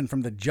Nelson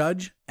from The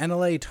Judge,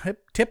 NLA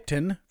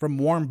Tipton from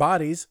Warm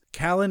Bodies,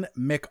 Callan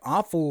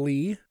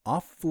McAuliffe,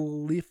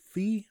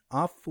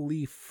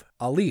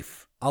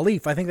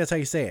 Alif, I think that's how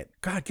you say it.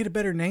 God, get a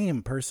better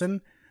name,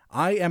 person.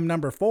 I Am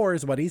Number 4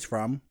 is what he's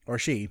from, or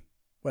she,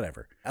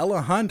 whatever.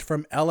 Ella Hunt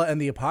from Ella and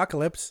the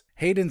Apocalypse,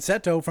 Hayden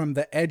Seto from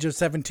The Edge of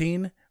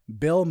 17,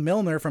 Bill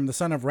Milner from The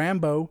Son of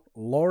Rambo,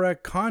 Laura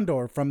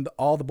Condor from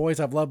All the Boys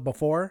I've Loved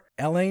Before,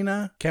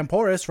 Elena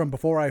Camporis from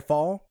Before I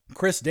Fall,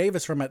 Chris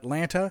Davis from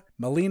Atlanta,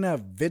 Melina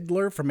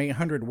Vidler from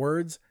 800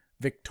 Words,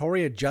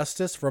 Victoria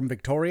Justice from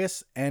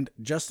Victorious, and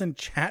Justin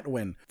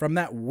Chatwin from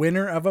that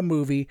winner of a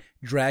movie,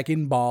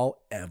 Dragon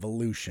Ball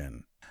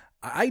Evolution.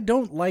 I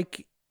don't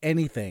like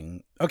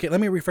anything. Okay, let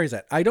me rephrase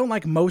that. I don't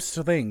like most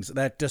things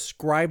that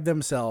describe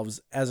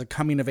themselves as a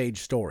coming-of-age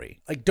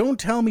story. Like, don't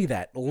tell me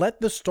that. Let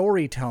the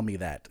story tell me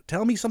that.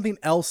 Tell me something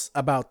else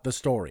about the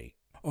story.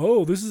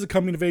 Oh, this is a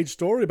coming-of-age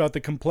story about the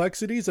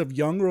complexities of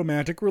young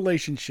romantic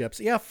relationships.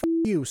 Yeah,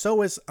 you.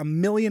 So is a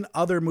million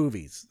other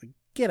movies.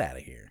 Get out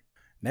of here.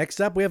 Next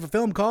up, we have a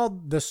film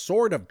called The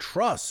Sword of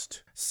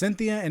Trust.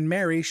 Cynthia and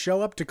Mary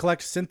show up to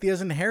collect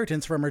Cynthia's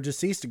inheritance from her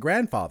deceased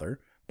grandfather,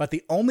 but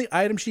the only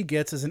item she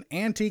gets is an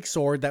antique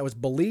sword that was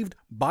believed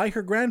by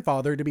her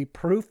grandfather to be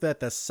proof that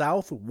the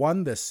South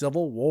won the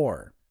Civil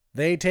War.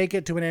 They take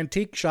it to an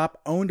antique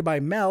shop owned by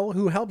Mel,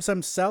 who helps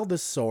them sell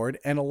this sword,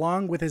 and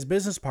along with his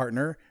business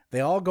partner, they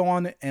all go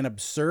on an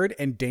absurd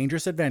and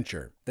dangerous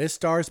adventure. This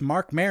stars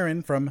Mark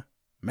Maron from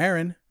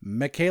Maron,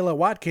 Michaela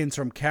Watkins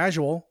from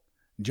Casual,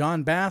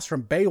 John Bass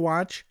from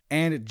Baywatch,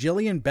 and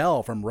Jillian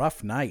Bell from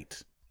Rough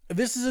Night.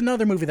 This is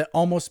another movie that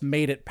almost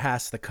made it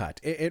past the cut.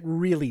 It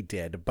really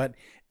did, but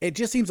it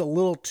just seems a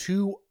little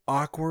too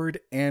awkward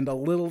and a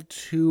little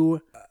too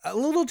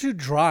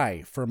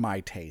dry for my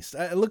taste.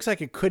 It looks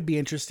like it could be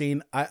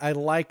interesting. I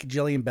like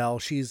Jillian Bell.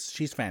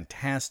 She's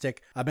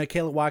fantastic.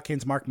 Michaela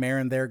Watkins, Mark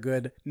Maron, they're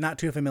good. Not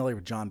too familiar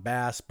with John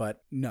Bass,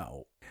 but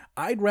no.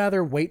 I'd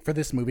rather wait for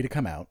this movie to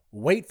come out,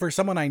 wait for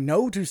someone I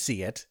know to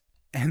see it,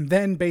 and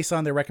then, based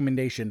on their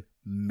recommendation,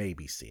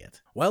 maybe see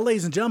it. Well,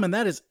 ladies and gentlemen,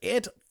 that is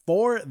it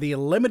for the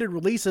limited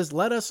releases.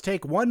 Let us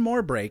take one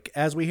more break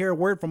as we hear a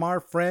word from our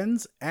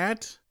friends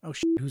at...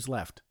 who's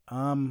left?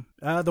 The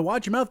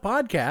Watch Your Mouth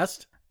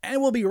podcast.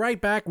 And we'll be right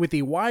back with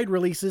the wide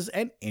releases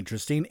and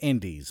interesting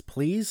indies.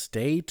 Please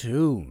stay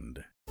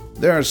tuned.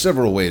 There are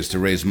several ways to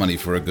raise money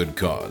for a good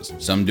cause.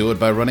 Some do it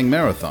by running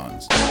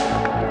marathons.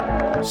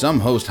 Some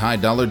host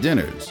high-dollar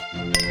dinners.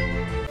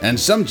 And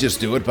some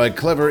just do it by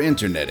clever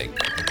interneting.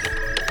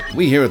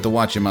 We here at the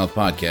Watch Your Mouth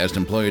podcast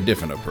employ a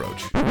different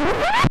approach.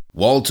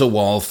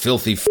 Wall-to-wall,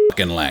 filthy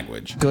fucking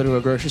language. Go to a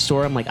grocery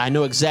store, I'm like, I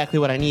know exactly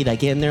what I need. I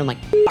get in there, I'm like,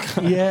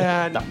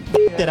 yeah, the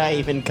did I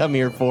even come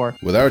here for?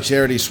 With our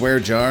charity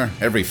swear jar,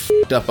 every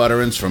fucked up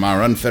utterance from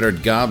our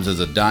unfettered gobs is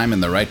a dime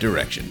in the right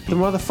direction. The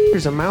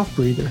motherfucker's a mouth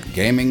breather.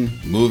 Gaming,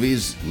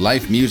 movies,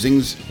 life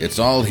musings, it's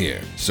all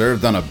here.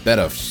 Served on a bed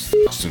of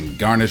fucks and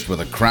garnished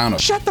with a crown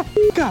of... Shut the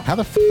fuck up! How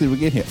the fuck did we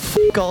get here?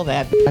 Fuck all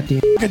that.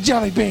 Goddamn a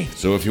jelly bean.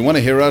 So if you want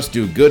to hear us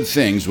do good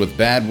things with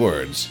bad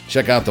words,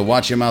 check out the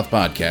Watch Your Mouth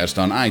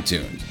podcast on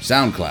iTunes,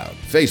 SoundCloud,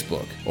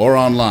 Facebook, or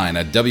online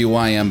at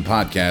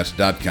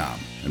wympodcast.com.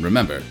 And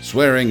remember,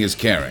 swearing is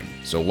caring,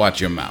 so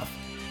watch your mouth.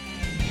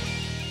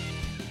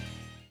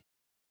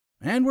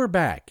 And we're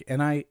back,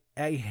 and I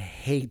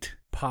hate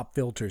pop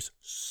filters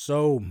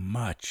so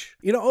much.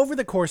 You know, over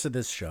the course of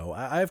this show,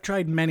 I've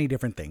tried many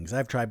different things.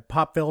 I've tried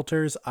pop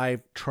filters,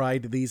 I've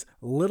tried these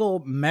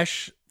little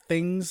mesh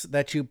things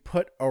that you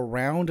put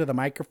around the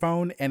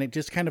microphone, and it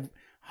just kind of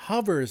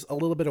hovers a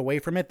little bit away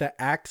from it that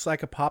acts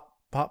like a pop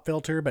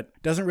filter, but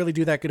doesn't really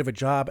do that good of a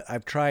job.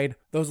 I've tried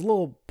those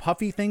little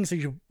puffy things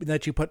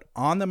that you put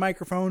on the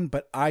microphone,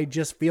 but I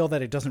just feel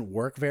that it doesn't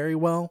work very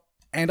well.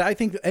 And I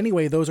think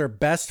anyway, those are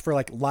best for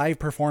like live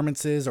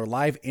performances or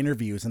live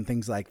interviews and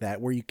things like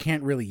that, where you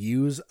can't really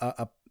use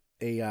a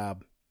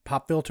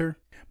pop filter.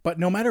 But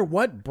no matter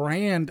what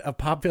brand of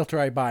pop filter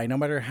I buy, no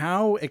matter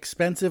how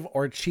expensive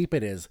or cheap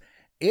it is,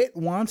 it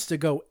wants to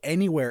go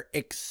anywhere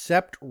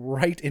except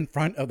right in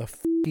front of the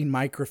fucking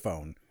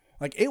microphone.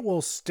 Like, it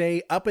will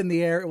stay up in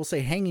the air. It will stay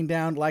hanging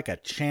down like a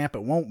champ.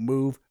 It won't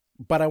move.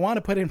 But I want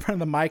to put it in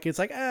front of the mic. It's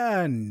like, nah.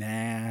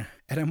 And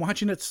I'm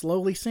watching it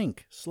slowly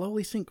sink.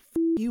 Slowly sink.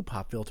 F you,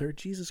 pop filter.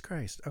 Jesus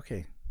Christ.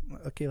 Okay,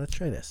 let's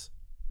try this.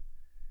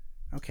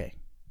 Okay,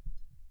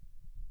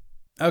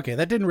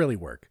 that didn't really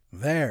work.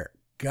 There.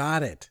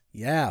 Got it.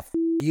 Yeah, f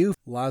you.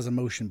 Laws of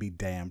motion be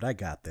damned. I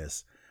got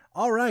this.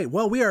 All right,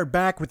 well, we are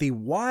back with the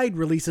wide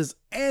releases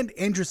and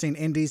interesting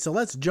indies, so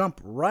let's jump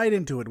right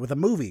into it with a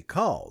movie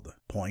called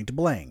Point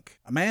Blank.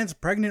 A man's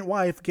pregnant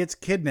wife gets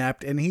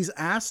kidnapped, and he's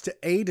asked to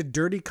aid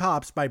dirty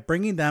cops by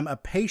bringing them a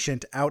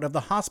patient out of the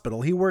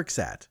hospital he works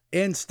at.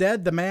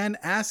 Instead, the man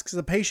asks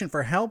the patient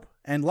for help,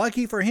 and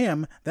lucky for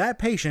him, that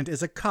patient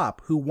is a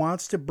cop who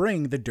wants to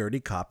bring the dirty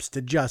cops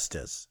to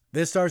justice.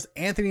 This stars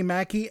Anthony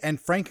Mackie and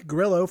Frank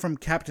Grillo from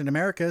Captain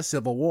America: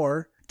 Civil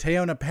War,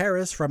 Teyonah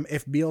Parris from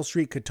If Beale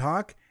Street Could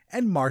Talk,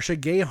 and Marcia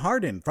Gay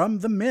Harden from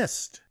The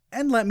Mist.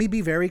 And let me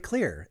be very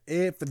clear,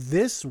 if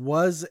this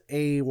was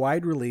a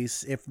wide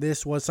release, if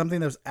this was something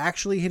that was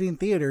actually hitting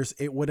theaters,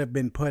 it would have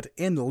been put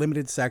in the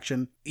limited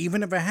section,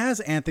 even if it has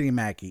Anthony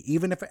Mackie,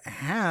 even if it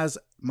has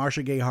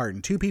Marcia Gay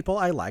Harden, two people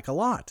I like a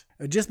lot.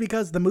 Just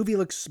because the movie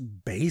looks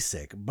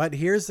basic. But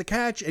here's the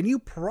catch, and you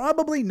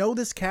probably know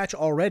this catch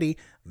already.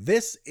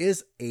 This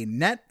is a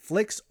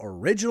Netflix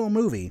original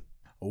movie,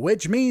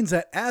 which means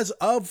that as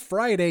of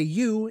Friday,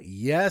 you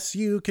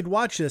could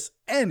watch this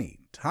any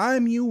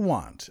time you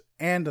want.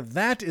 And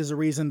that is the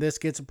reason this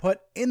gets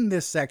put in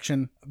this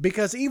section,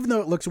 because even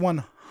though it looks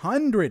 100%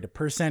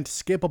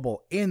 skippable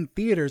in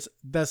theaters,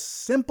 the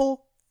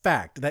simple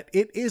fact that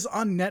it is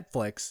on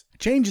Netflix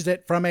changes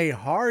it from a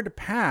hard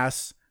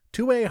pass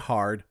to a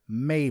hard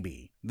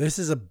maybe. This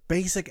is a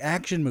basic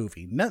action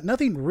movie.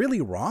 Nothing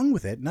really wrong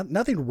with it.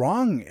 Nothing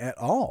wrong at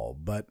all.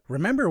 But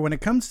remember, when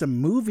it comes to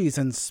movies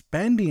and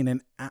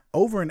spending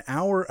over an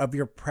hour of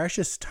your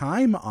precious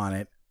time on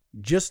it,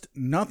 just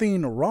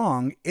nothing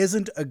wrong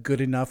isn't a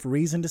good enough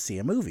reason to see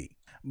a movie.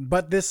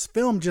 But this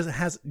film just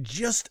has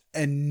just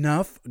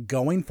enough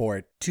going for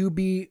it to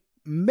be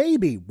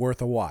maybe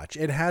worth a watch.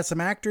 It has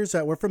some actors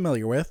that we're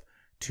familiar with,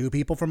 two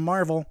people from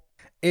Marvel.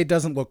 It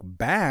doesn't look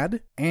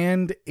bad,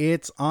 and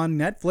it's on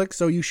Netflix,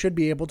 so you should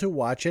be able to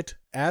watch it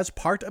as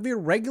part of your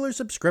regular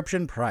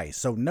subscription price,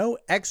 so no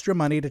extra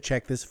money to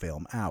check this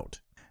film out.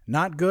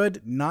 Not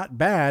good, not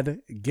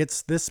bad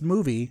gets this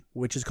movie,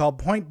 which is called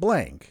Point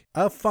Blank,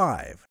 a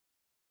 5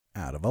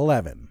 out of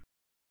 11.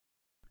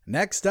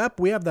 Next up,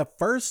 we have the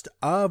first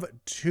of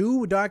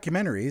two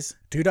documentaries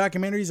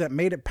that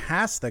made it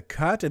past the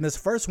cut, and this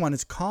first one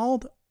is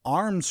called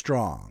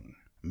Armstrong.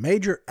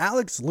 Major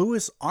Alex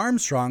Louis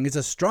Armstrong is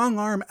a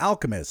strong-arm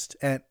alchemist,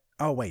 and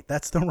oh wait,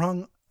 that's the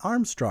wrong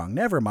Armstrong.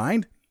 Never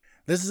mind.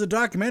 This is a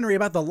documentary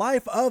about the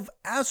life of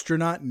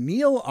astronaut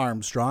Neil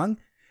Armstrong,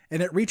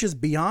 and it reaches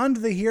beyond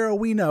the hero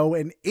we know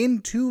and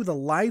into the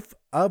life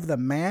of the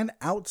man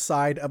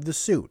outside of the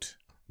suit.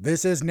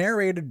 This is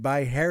narrated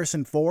by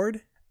Harrison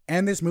Ford,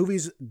 and this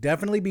movie's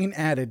definitely being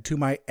added to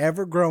my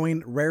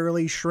ever-growing,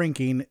 rarely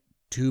shrinking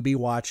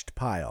to-be-watched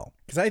pile.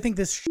 Because I think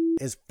this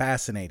is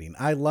fascinating.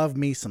 I love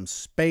me some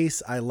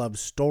space. I love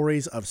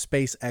stories of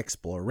space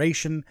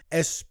exploration,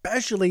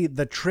 especially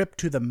the trip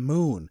to the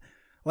moon.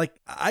 Like,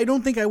 I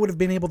don't think I would have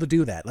been able to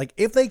do that. Like,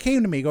 if they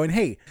came to me going,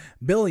 hey,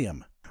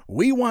 Billiam,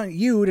 we want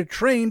you to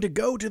train to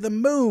go to the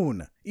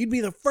moon. You'd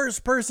be the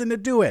first person to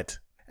do it.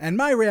 And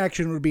my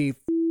reaction would be, F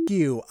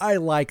you, I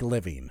like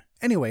living.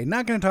 Anyway,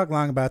 not going to talk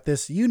long about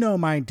this. You know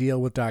my deal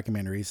with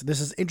documentaries.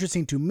 This is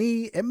interesting to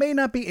me. It may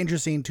not be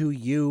interesting to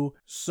you.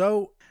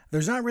 So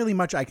there's not really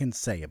much I can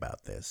say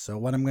about this. So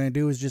what I'm going to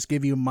do is just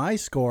give you my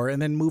score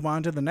and then move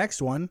on to the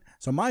next one.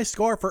 So my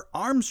score for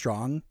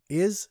Armstrong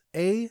is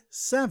a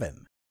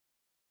 7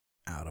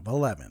 out of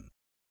 11.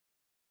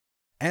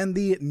 And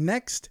the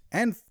next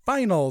and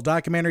final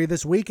documentary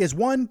this week is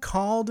one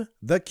called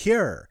The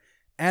Cure,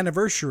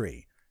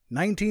 Anniversary,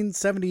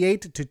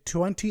 1978 to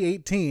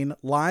 2018,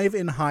 live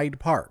in Hyde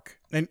Park.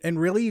 And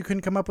really, you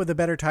couldn't come up with a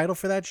better title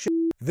for that shit?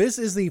 This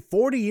is the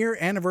 40-year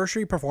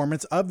anniversary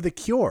performance of The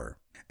Cure.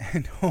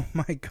 And oh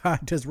my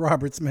God, does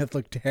Robert Smith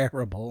look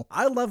terrible.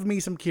 I love me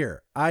some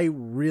Cure. I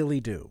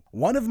really do.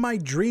 One of my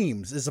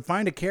dreams is to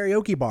find a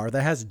karaoke bar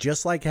that has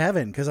Just Like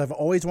Heaven, because I've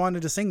always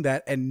wanted to sing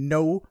that and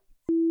no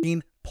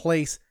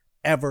place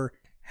ever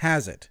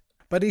has it.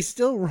 But he's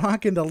still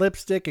rocking the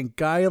lipstick and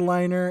guy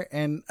liner,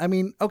 and I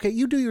mean, okay,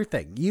 you do your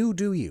thing. You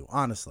do you,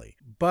 honestly.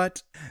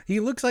 But he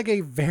looks like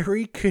a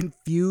very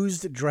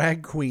confused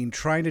drag queen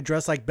trying to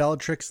dress like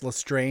Bellatrix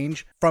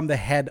Lestrange from the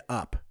head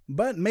up.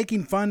 But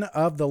making fun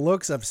of the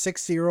looks of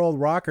 60-year-old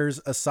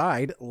rockers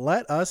aside,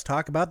 let us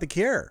talk about The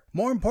Cure.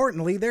 More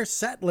importantly, their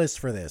set list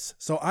for this.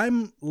 So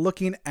I'm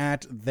looking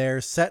at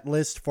their set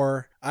list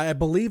for, I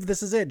believe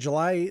this is it,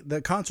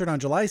 the concert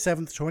on July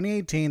 7th,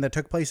 2018 that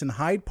took place in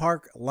Hyde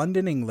Park,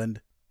 London,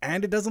 England.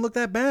 And it doesn't look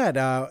that bad.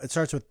 It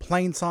starts with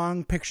Plain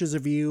Song, Pictures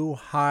of You,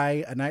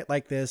 High, A Night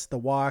Like This, The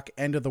Walk,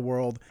 End of the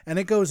World. And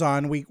it goes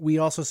on. We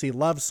also see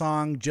Love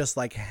Song, Just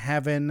Like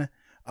Heaven,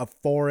 A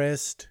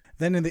Forest.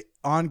 Then in the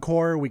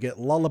encore, we get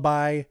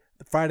Lullaby,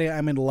 Friday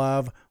I'm in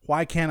Love,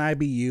 Why Can't I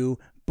Be You,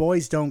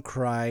 Boys Don't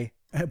Cry.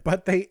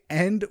 But they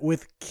end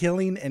with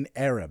Killing an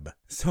Arab.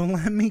 So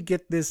let me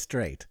get this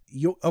straight.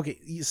 You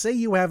say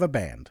you have a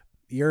band.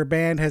 Your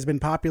band has been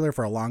popular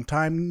for a long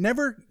time.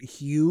 Never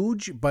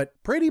huge, but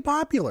pretty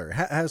popular.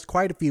 Has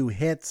quite a few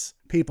hits.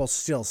 People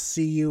still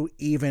see you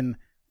even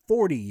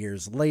 40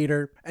 years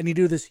later. And you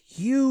do this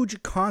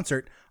huge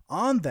concert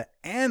on the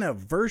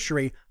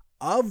anniversary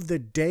of the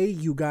day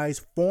you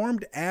guys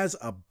formed as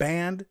a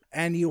band,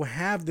 and you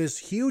have this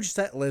huge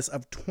set list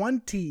of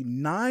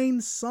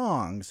 29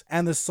 songs,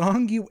 and the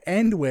song you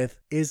end with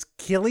is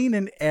Killing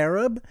an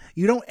Arab.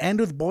 You don't end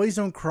with Boys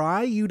Don't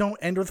Cry. You don't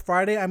end with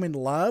Friday I'm in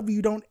Love.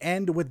 You don't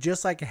end with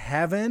Just Like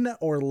Heaven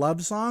or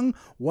Love Song.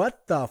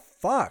 What the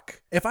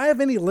fuck? If I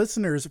have any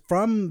listeners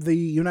from the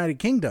United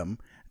Kingdom,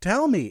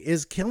 tell me,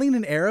 is Killing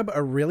an Arab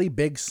a really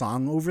big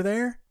song over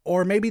there?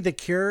 Or maybe The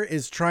Cure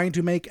is trying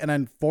to make an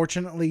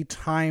unfortunately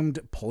timed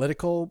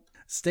political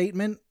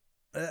statement?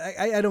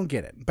 I don't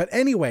get it. But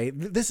anyway,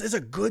 this is a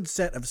good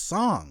set of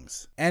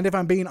songs. And if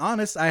I'm being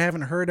honest, I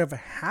haven't heard of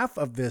half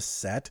of this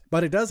set,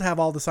 but it does have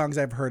all the songs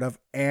I've heard of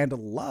and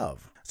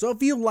love. So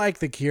if you like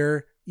The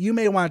Cure, you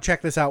may want to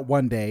check this out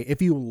one day.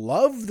 If you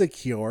love The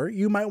Cure,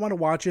 you might want to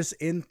watch this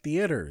in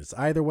theaters.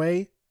 Either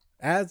way,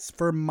 as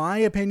for my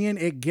opinion,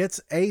 it gets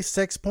a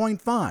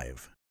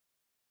 6.5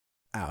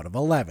 out of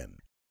 11.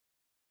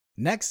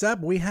 Next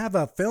up, we have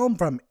a film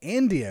from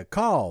India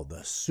called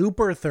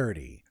Super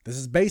 30. This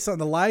is based on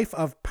the life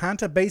of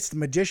Panta-based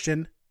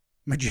mathematician.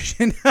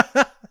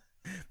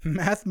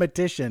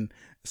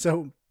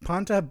 So,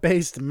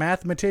 Panta-based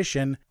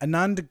mathematician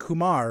Anand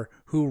Kumar,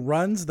 who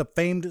runs the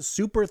famed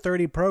Super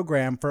 30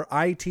 program for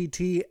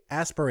ITT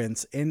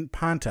aspirants in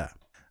Panta.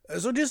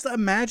 So just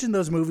imagine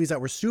those movies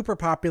that were super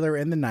popular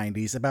in the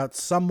 90s about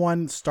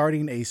someone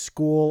starting a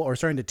school or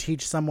starting to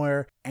teach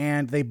somewhere,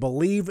 and they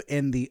believe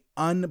in the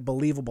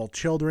unbelievable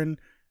children,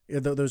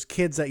 those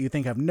kids that you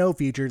think have no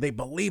future. They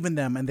believe in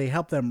them and they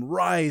help them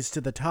rise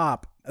to the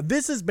top.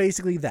 This is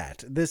basically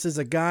that. This is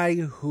a guy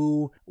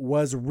who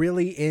was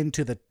really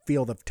into the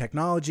field of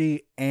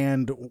technology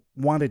and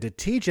wanted to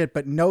teach it,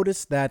 but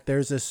noticed that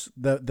there's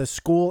the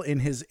school in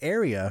his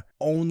area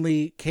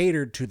only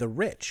catered to the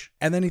rich.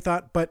 And then he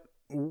thought, but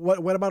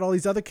what about all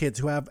these other kids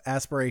who have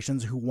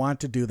aspirations, who want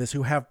to do this,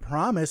 who have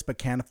promise but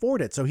can't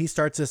afford it? So he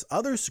starts this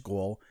other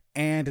school,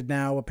 and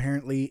now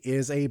apparently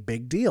is a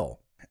big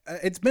deal.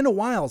 It's been a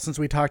while since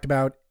we talked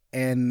about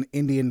an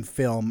Indian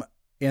film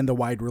in the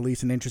wide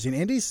release and interesting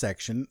indies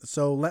section,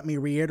 so let me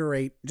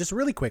reiterate just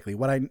really quickly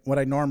what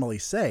I normally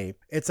say.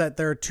 It's that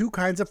there are two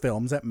kinds of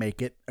films that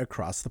make it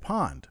across the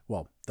pond.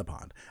 Well,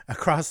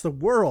 across the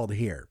world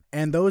here.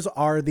 And those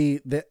are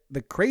the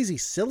crazy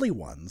silly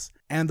ones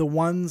and the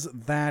ones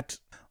that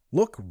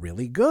look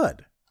really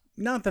good.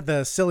 Not that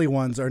the silly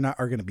ones are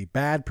going to be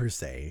bad per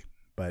se,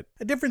 but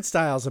different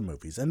styles of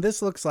movies. And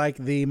this looks like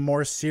the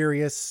more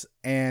serious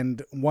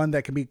and one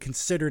that can be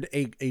considered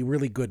a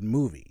really good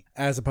movie,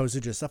 as opposed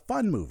to just a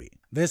fun movie.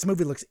 This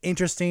movie looks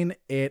interesting.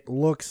 It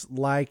looks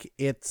like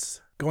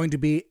it's going to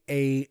be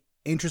a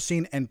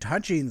interesting and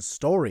touching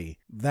story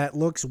that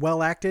looks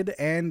well acted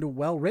and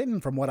well written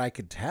from what I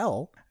could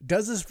tell.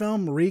 Does this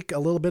film reek a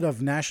little bit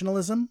of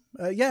nationalism?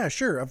 Yeah,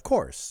 sure, of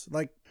course.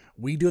 Like,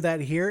 we do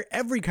that here.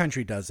 Every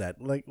country does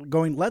that. Like,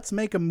 going, let's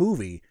make a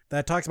movie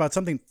that talks about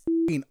something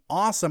f***ing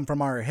awesome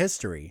from our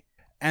history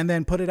and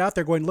then put it out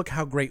there going, look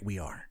how great we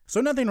are.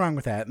 So nothing wrong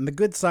with that. And the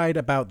good side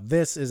about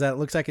this is that it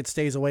looks like it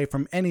stays away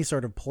from any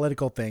sort of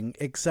political thing,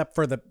 except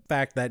for the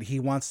fact that he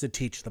wants to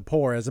teach the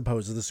poor as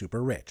opposed to the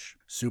super rich.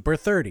 Super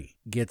 30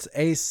 gets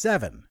a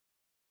 7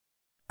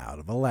 out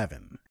of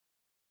 11.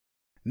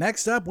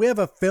 Next up, we have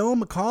a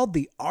film called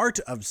The Art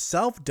of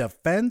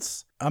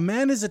Self-Defense. A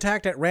man is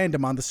attacked at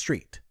random on the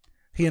street.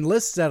 He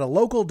enlists at a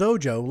local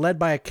dojo led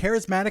by a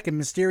charismatic and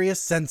mysterious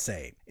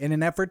sensei in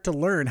an effort to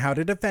learn how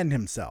to defend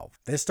himself.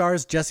 This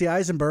stars Jesse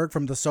Eisenberg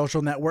from The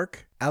Social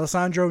Network,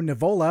 Alessandro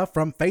Nivola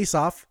from Face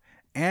Off,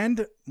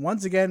 and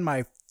once again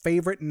my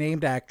favorite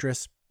named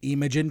actress,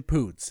 Imogen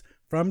Poots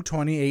from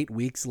 28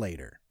 Weeks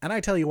Later. And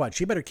I tell you what,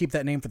 she better keep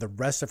that name for the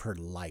rest of her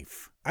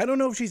life. I don't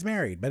know if she's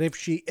married, but if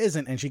she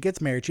isn't and she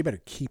gets married, she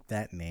better keep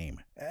that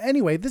name.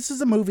 Anyway, this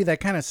is a movie that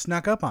kind of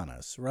snuck up on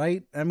us,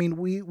 right? I mean,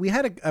 we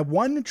had a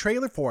one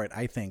trailer for it,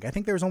 I think. I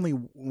think there was only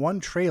one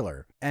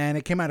trailer, and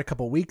it came out a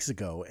couple weeks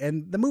ago,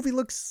 and the movie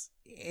looks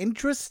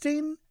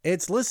interesting.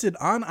 It's listed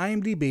on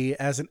IMDb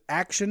as an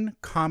action,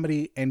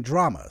 comedy, and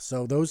drama,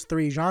 so those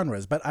three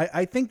genres, but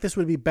I think this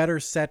would be better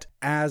set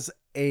as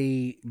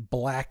a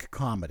black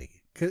comedy.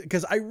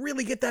 Because I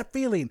really get that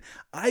feeling.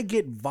 I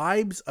get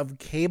vibes of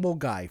Cable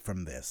Guy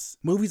from this.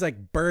 Movies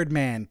like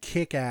Birdman,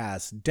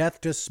 Kick-Ass, Death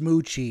to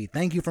Smoochie,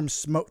 Thank You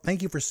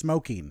for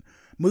Smoking.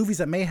 Movies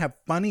that may have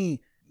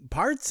funny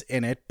parts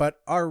in it,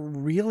 but are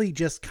really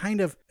just kind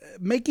of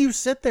make you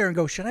sit there and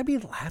go, should I be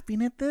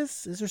laughing at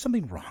this? Is there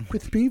something wrong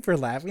with me for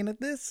laughing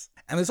at this?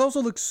 And this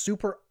also looks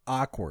super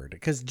awkward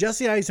because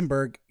Jesse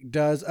Eisenberg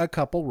does a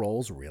couple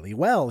roles really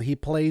well. He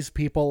plays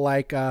people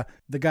like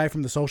the guy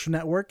from The Social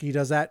Network. He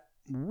does that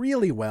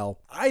really well.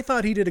 I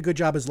thought he did a good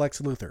job as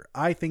Lex Luthor.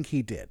 I think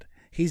he did.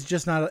 He's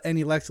just not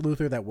any Lex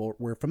Luthor that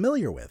we're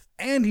familiar with.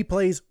 And he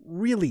plays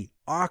really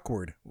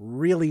awkward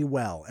really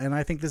well. And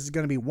I think this is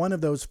going to be one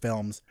of those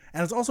films.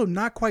 And it's also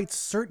not quite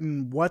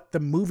certain what the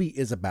movie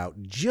is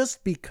about,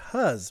 just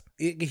because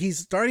he's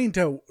starting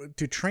to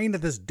train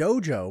at this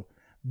dojo.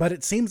 But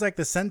it seems like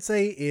the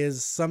sensei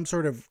is some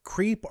sort of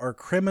creep or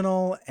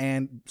criminal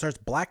and starts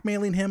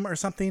blackmailing him or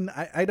something.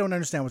 I don't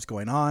understand what's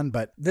going on,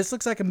 but this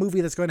looks like a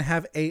movie that's going to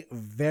have a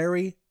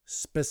very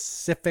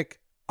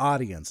specific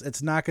audience.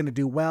 It's not going to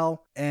do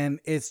well,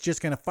 and it's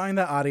just going to find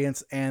that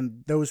audience,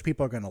 and those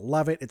people are going to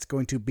love it. It's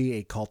going to be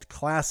a cult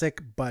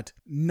classic, but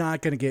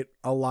not going to get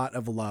a lot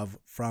of love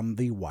from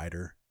the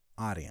wider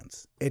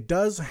audience. It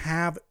does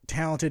have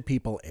talented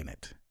people in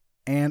it.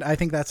 And I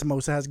think that's the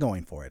most it has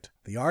going for it.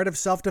 The Art of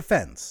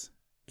Self-Defense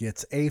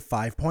gets a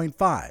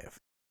 5.5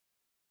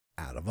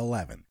 out of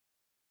 11.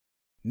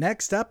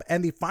 Next up,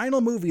 and the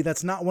final movie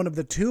that's not one of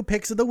the two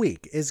picks of the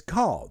week, is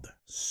called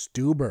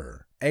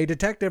Stuber. A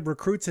detective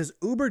recruits his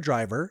Uber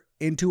driver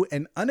into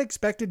an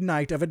unexpected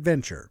night of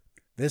adventure.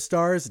 This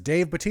stars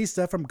Dave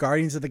Bautista from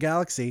Guardians of the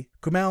Galaxy,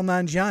 Kumail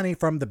Nanjiani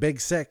from The Big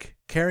Sick,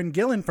 Karen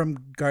Gillan from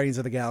Guardians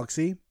of the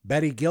Galaxy,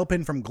 Betty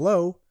Gilpin from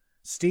Glow,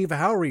 Steve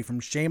Howry from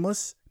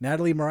Shameless,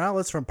 Natalie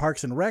Morales from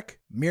Parks and Rec,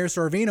 Mira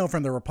Sorvino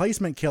from The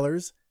Replacement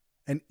Killers,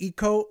 and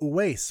Iko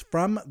Uwais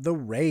from The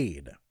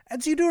Raid.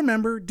 And so do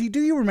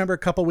you remember a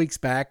couple weeks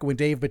back when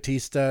Dave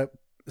Bautista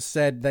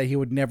said that he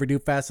would never do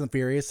Fast and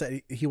Furious,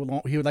 that he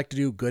would like to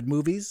do good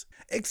movies?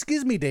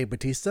 Excuse me, Dave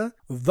Bautista,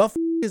 the f***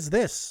 is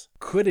this?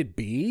 Could it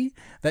be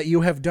that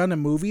you have done a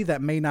movie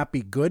that may not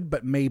be good,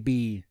 but may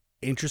be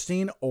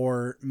interesting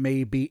or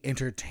may be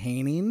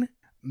entertaining?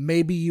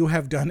 Maybe you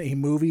have done a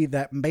movie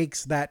that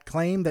makes that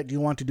claim that you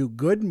want to do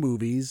good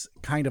movies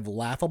kind of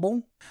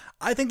laughable.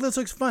 I think this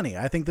looks funny.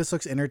 I think this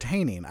looks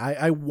entertaining.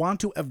 I want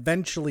to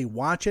eventually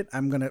watch it.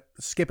 I'm going to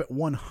skip it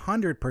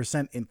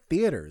 100% in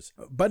theaters.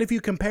 But if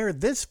you compare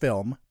this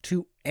film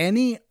to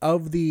any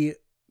of the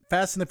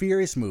Fast and the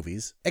Furious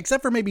movies,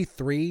 except for maybe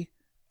 3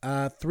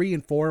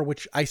 and 4,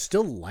 which I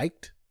still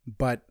liked,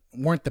 but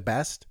weren't the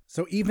best.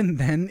 So even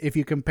then, if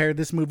you compare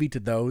this movie to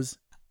those,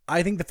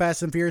 I think the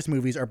Fast and Furious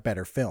movies are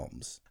better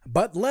films.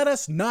 But let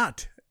us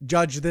not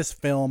judge this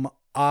film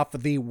off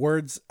the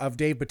words of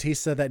Dave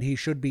Bautista that he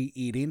should be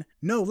eating.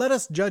 No, let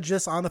us judge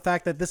this on the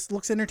fact that this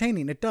looks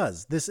entertaining. It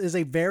does. This is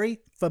a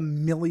very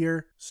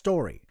familiar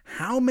story.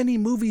 How many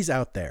movies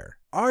out there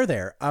are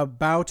there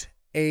about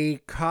a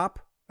cop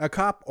A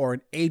cop or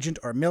an agent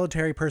or a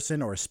military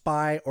person or a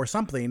spy or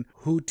something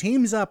who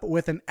teams up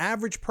with an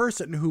average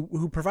person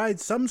who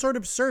provides some sort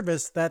of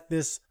service that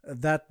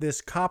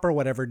this cop or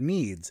whatever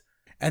needs.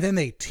 And then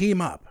they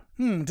team up.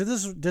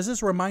 Does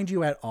this remind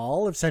you at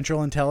all of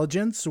Central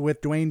Intelligence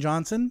with Dwayne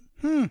Johnson?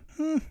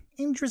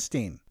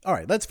 Interesting. All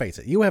right, let's face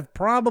it. You have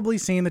probably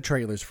seen the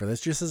trailers for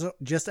this,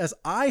 just as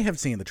I have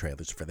seen the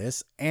trailers for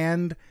this,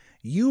 and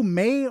you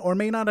may or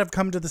may not have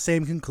come to the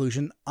same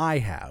conclusion I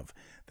have.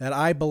 That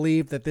I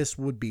believe that this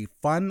would be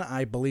fun.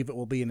 I believe it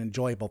will be an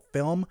enjoyable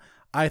film.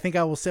 I think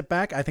I will sit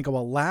back. I think I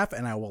will laugh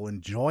and I will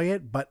enjoy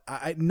it. But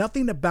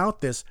nothing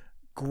about this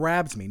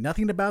grabs me.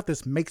 Nothing about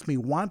this makes me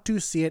want to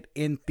see it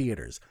in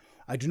theaters.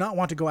 I do not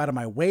want to go out of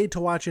my way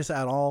to watch this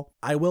at all.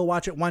 I will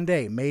watch it one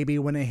day. Maybe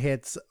when it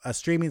hits a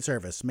streaming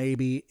service.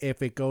 Maybe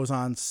if it goes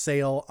on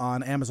sale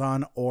on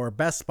Amazon or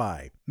Best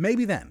Buy.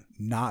 Maybe then.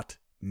 Not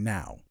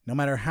now. No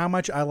matter how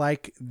much I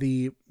like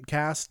the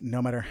cast,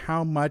 no matter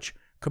how much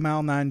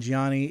Kumail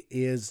Nanjiani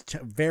is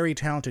a very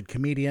talented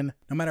comedian.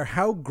 No matter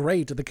how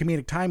great the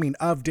comedic timing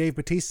of Dave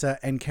Bautista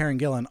and Karen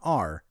Gillan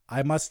are,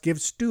 I must give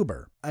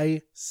Stuber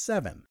a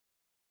 7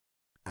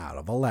 out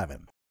of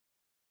 11.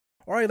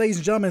 All right, ladies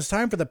and gentlemen, it's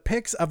time for the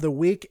picks of the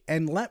week,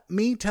 and let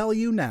me tell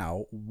you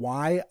now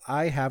why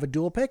I have a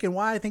dual pick and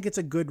why I think it's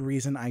a good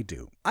reason I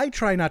do. I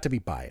try not to be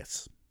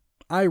biased.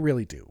 I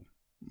really do.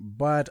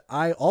 But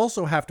I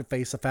also have to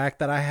face the fact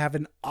that I have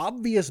an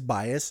obvious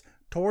bias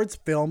towards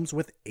films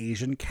with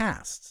Asian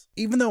casts.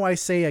 Even though I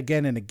say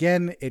again and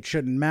again, it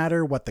shouldn't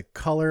matter what the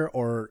color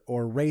or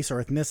race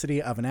or ethnicity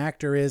of an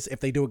actor is. If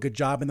they do a good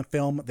job in the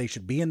film, they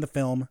should be in the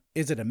film.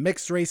 Is it a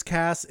mixed race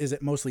cast? Is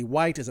it mostly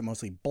white? Is it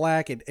mostly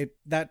black?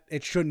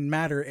 It shouldn't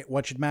matter.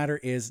 What should matter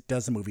is,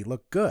 does the movie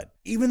look good?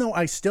 Even though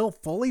I still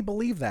fully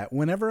believe that,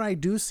 whenever I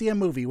do see a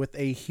movie with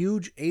a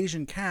huge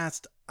Asian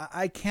cast,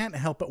 I can't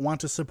help but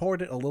want to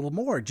support it a little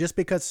more, just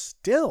because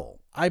still,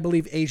 I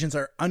believe Asians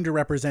are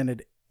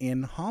underrepresented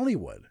in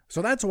Hollywood.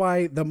 So that's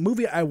why the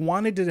movie I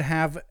wanted to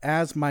have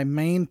as my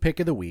main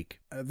pick of the week,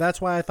 that's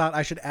why I thought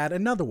I should add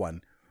another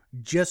one,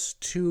 just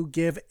to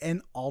give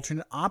an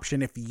alternate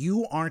option if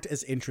you aren't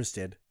as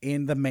interested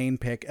in the main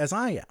pick as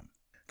I am.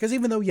 Because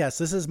even though, yes,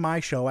 this is my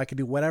show, I can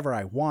do whatever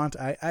I want,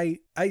 I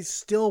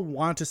still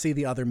want to see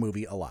the other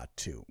movie a lot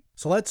too.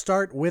 So let's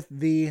start with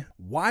the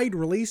wide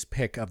release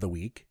pick of the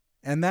week,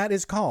 and that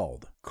is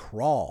called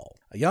Crawl.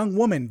 A young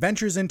woman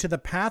ventures into the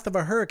path of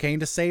a hurricane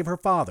to save her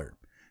father.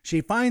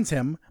 She finds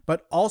him,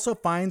 but also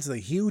finds the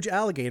huge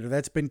alligator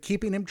that's been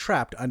keeping him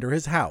trapped under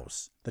his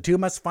house. The two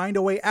must find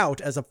a way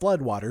out as the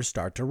floodwaters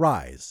start to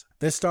rise.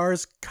 This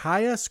stars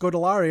Kaya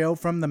Scodelario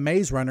from The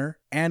Maze Runner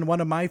and one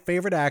of my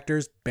favorite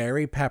actors,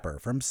 Barry Pepper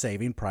from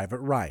Saving Private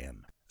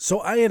Ryan. So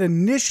I had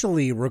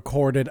initially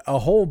recorded a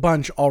whole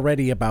bunch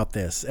already about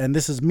this, and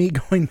this is me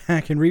going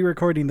back and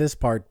re-recording this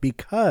part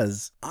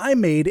because I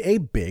made a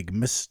big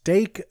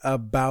mistake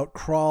about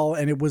Crawl,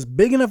 and it was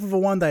big enough of a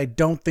one that I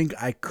don't think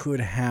I could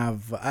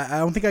have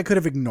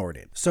ignored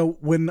it. So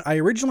when I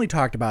originally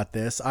talked about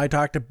this, I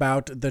talked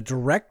about the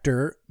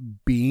director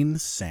being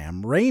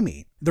Sam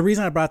Raimi. The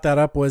reason I brought that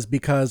up was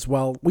because,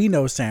 well, we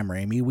know Sam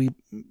Raimi. We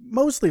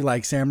mostly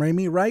like Sam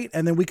Raimi, right?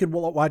 And then we could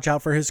watch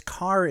out for his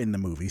car in the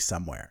movie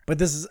somewhere. But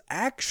this is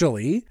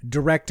actually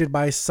directed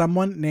by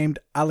someone named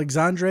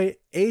Alexandre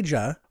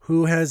Aja,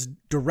 who has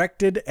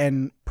directed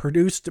and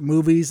produced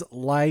movies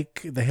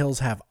like The Hills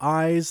Have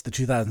Eyes, the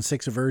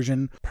 2006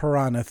 version,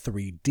 Piranha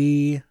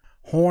 3D,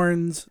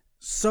 Horns.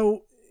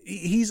 So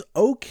he's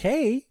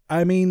okay.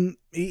 I mean,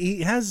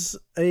 he has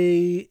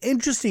a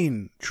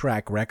interesting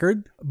track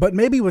record, but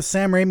maybe with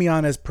Sam Raimi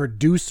on as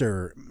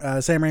producer,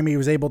 Sam Raimi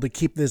was able to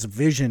keep this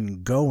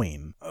vision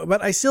going.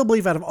 But I still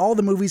believe out of all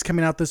the movies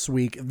coming out this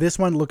week, this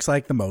one looks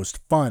like the most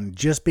fun,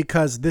 just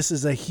because this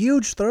is a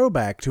huge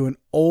throwback to an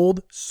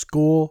old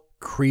school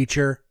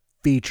creature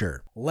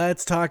feature.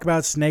 Let's talk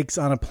about Snakes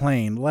on a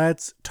Plane.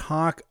 Let's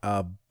talk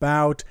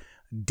about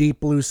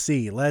Deep Blue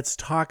Sea. Let's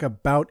talk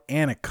about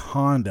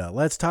Anaconda.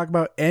 Let's talk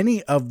about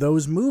any of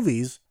those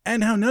movies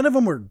and how none of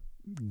them were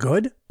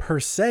good per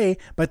se,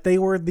 but they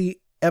were the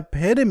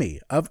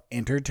epitome of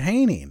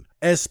entertaining,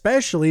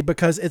 especially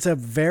because it's a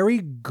very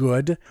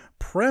good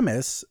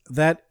premise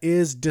that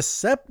is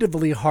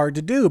deceptively hard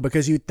to do,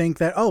 because you think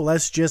that, oh,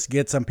 let's just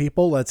get some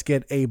people, let's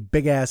get a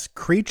big ass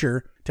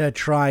creature to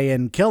try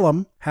and kill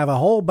them, have a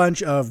whole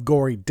bunch of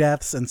gory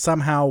deaths, and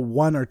somehow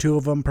one or two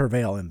of them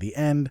prevail in the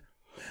end.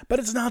 But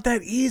it's not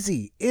that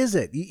easy, is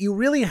it? You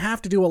really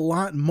have to do a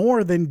lot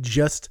more than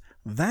just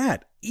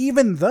that.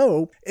 Even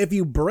though, if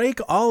you break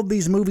all of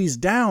these movies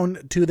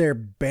down to their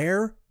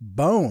bare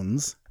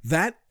bones,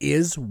 that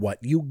is what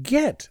you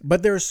get.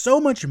 But there's so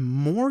much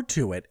more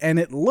to it, and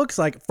it looks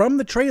like, from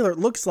the trailer, it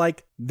looks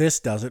like this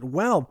does it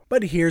well.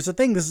 But here's the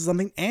thing, this is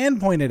something Anne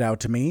pointed out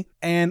to me,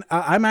 and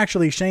I'm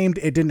actually ashamed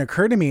it didn't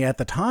occur to me at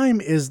the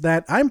time, is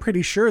that I'm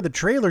pretty sure the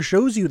trailer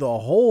shows you the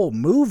whole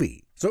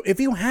movie. So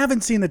if you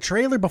haven't seen the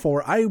trailer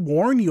before, I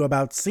warn you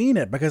about seeing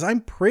it, because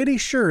I'm pretty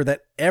sure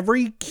that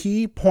every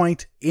key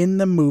point in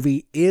the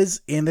movie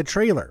is in the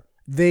trailer.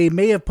 They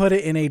may have put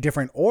it in a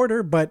different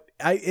order, but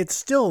it's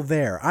still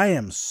there. I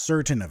am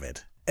certain of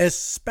it.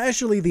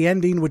 Especially the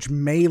ending, which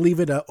may leave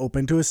it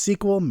open to a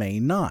sequel, may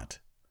not.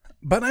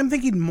 But I'm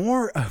thinking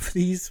more of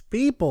these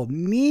people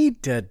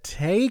need to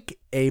take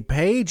a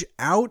page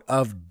out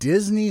of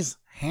Disney's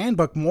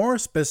handbook, more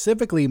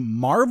specifically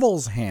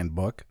Marvel's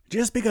handbook,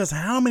 just because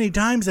how many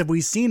times have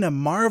we seen a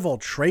Marvel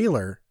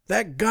trailer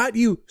that got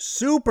you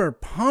super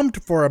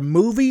pumped for a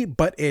movie,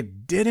 but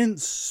it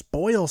didn't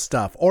spoil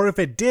stuff, or if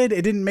it did,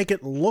 it didn't make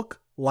it look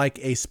like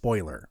a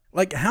spoiler.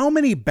 Like, how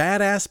many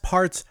badass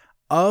parts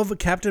of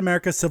Captain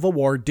America Civil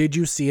War did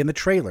you see in the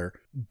trailer,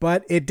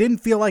 but it didn't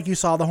feel like you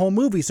saw the whole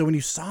movie? So when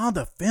you saw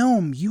the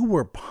film, you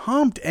were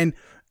pumped, and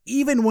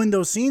even when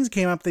those scenes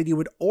came up that you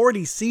had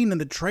already seen in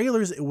the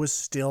trailers, it was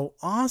still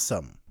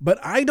awesome. But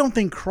I don't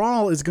think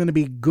Crawl is going to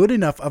be good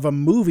enough of a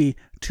movie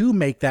to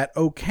make that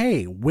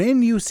okay.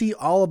 When you see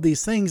all of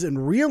these things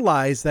and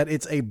realize that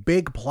it's a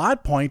big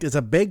plot point, it's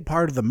a big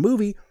part of the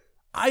movie,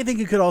 I think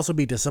it could also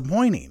be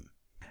disappointing.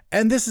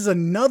 And this is yet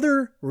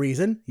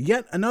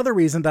another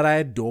reason that I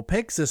had dual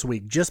picks this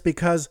week, just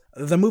because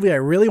the movie I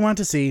really want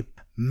to see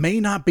may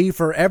not be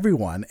for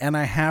everyone, and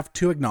I have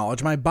to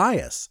acknowledge my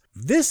bias.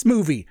 This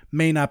movie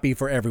may not be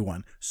for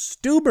everyone.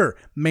 Stuber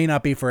may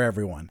not be for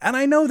everyone. And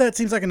I know that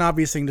seems like an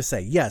obvious thing to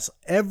say. Yes,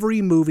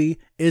 every movie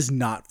is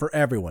not for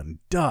everyone.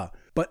 Duh.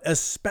 But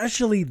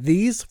especially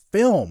these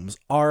films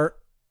are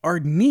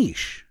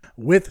niche,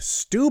 with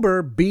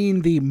Stuber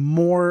being the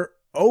more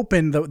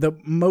open, the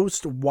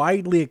most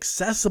widely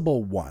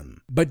accessible one.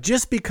 But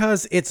just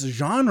because its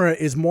genre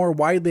is more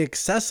widely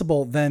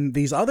accessible than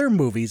these other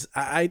movies,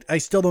 I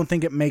still don't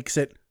think it makes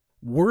it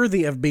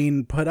worthy of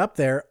being put up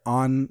there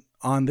on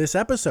this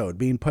episode,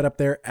 being put up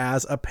there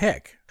as a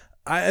pick.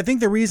 I think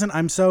the reason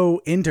I'm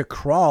so into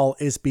Crawl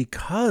is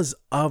because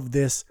of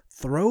this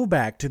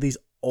throwback to these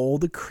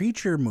old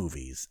creature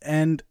movies,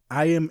 and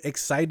I am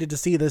excited to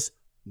see this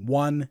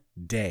one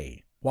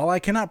day. While I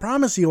cannot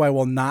promise you I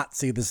will not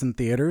see this in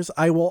theaters,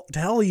 I will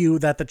tell you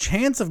that the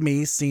chance of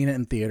me seeing it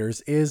in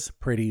theaters is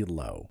pretty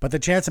low. But the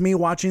chance of me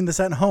watching this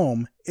at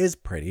home is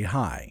pretty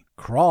high.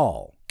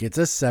 Crawl gets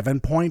a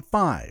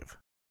 7.5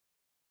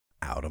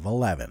 out of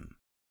 11.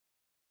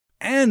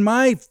 And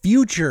my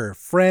future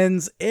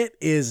friends, it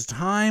is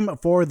time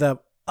for the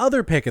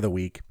other pick of the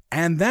week,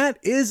 and that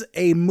is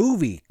a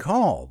movie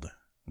called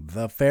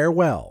The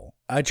Farewell.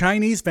 A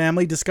Chinese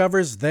family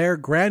discovers their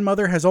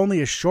grandmother has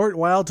only a short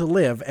while to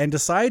live and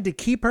decide to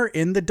keep her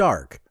in the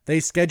dark. They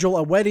schedule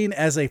a wedding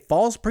as a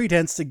false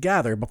pretense to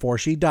gather before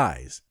she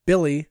dies.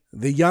 Billy,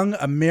 the young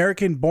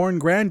American-born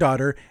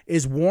granddaughter,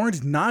 is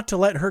warned not to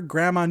let her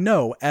grandma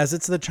know, as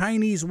it's the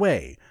Chinese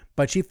way,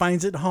 but she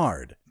finds it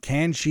hard.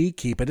 Can she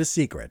keep it a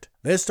secret?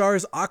 This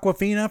stars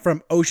Awkwafina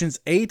from Ocean's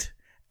 8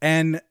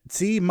 and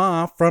Tzi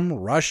Ma from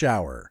Rush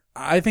Hour.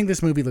 I think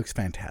this movie looks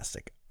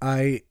fantastic.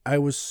 I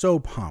was so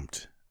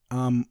pumped.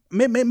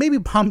 Maybe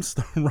pump's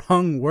the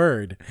wrong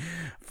word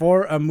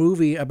for a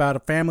movie about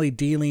a family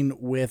dealing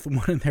with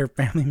one of their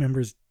family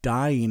members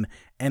dying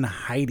and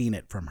hiding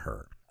it from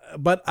her.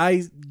 But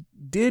I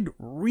did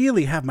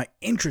really have my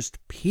interest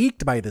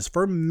piqued by this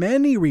for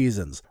many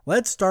reasons.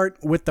 Let's start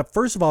with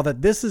first of all,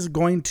 that this is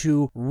going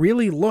to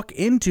really look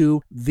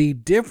into the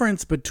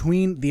difference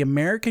between the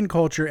American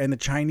culture and the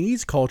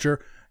Chinese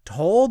culture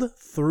told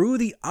through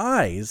the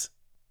eyes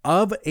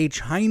of a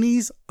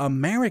Chinese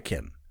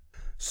American.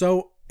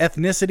 So,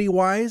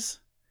 ethnicity-wise,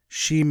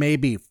 she may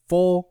be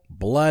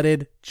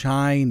full-blooded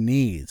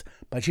Chinese,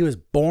 but she was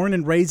born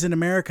and raised in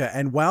America,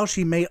 and while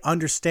she may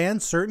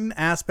understand certain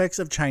aspects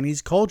of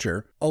Chinese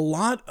culture, a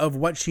lot of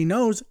what she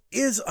knows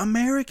is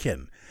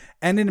American.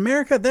 And in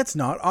America, that's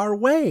not our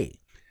way.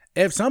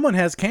 If someone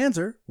has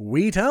cancer,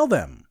 we tell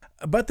them.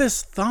 But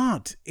this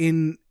thought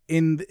in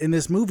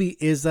this movie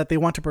is that they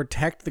want to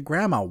protect the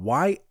grandma.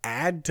 Why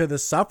add to the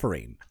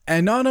suffering?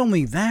 And not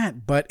only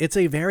that, but it's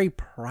a very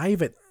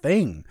private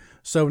thing.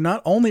 So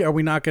not only are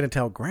we not going to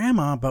tell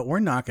grandma, but we're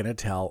not going to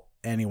tell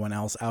anyone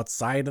else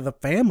outside of the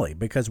family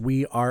because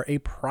we are a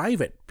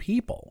private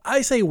people.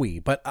 I say we,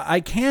 but I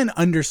can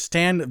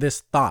understand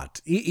this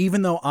thought.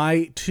 Even though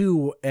I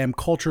too am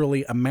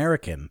culturally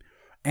American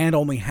and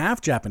only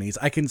half Japanese,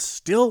 I can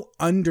still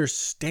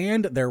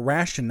understand their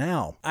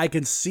rationale. I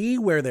can see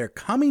where they're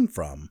coming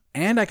from,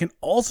 and I can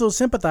also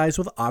sympathize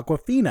with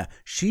Awkwafina.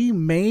 She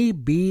may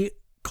be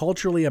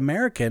culturally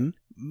American,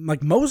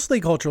 like mostly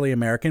culturally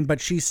American,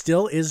 but she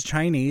still is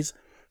Chinese.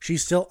 She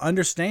still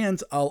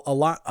understands a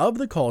lot of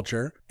the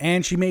culture,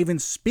 and she may even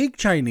speak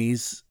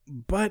Chinese,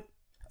 but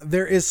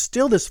there is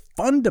still this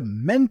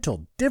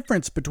fundamental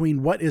difference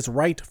between what is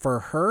right for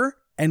her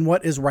and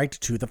what is right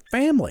to the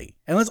family.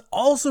 And let's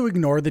also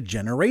ignore the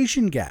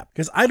generation gap,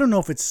 because I don't know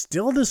if it's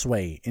still this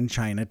way in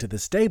China to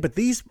this day, but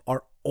these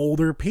are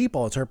older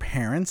people. It's her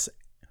parents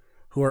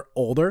who are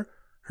older,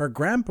 her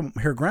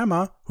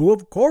grandma, who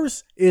of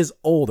course is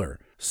older.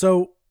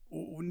 So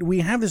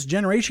we have this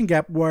generation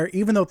gap where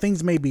even though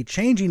things may be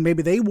changing,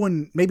 maybe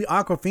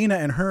Awkwafina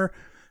and her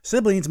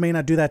siblings may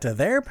not do that to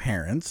their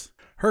parents.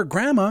 Her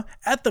grandma,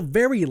 at the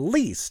very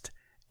least,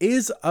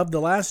 is of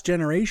the last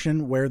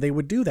generation where they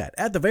would do that,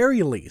 at the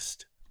very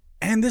least.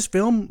 And this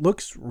film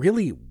looks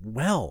really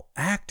well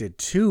acted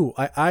too.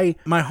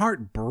 My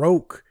heart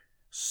broke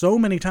so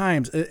many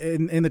times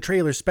in the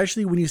trailer,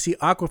 especially when you see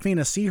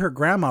Awkwafina see her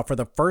grandma for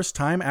the first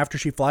time after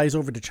she flies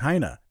over to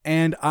China.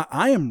 And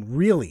I am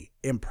really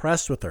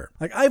impressed with her.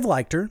 Like, I've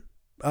liked her,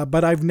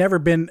 but I've never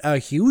been a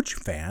huge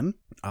fan.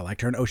 I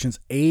liked her in Ocean's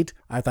 8.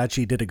 I thought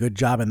she did a good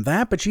job in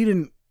that, but she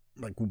didn't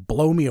like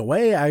blow me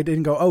away. I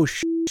didn't go, oh,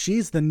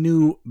 she's the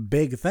new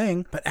big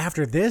thing. But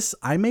after this,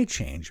 I may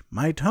change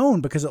my tone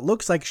because it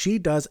looks like she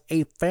does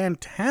a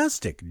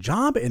fantastic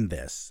job in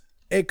this.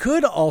 It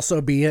could also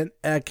be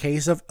a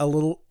case of a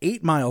little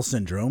 8 Mile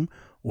syndrome,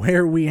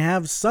 where we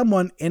have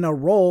someone in a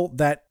role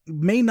that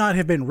may not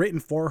have been written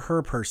for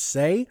her per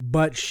se,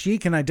 but she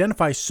can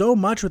identify so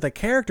much with a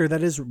character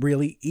that is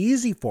really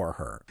easy for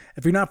her.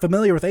 If you're not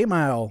familiar with 8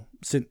 Mile,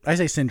 I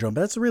say syndrome,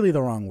 but that's really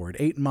the wrong word.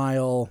 8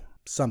 Mile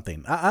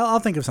something. I'll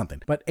think of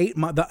something. But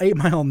the 8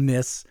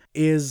 Mile-ness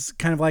is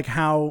kind of like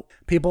how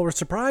people were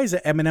surprised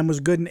that Eminem was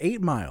good in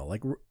 8 Mile.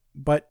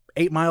 But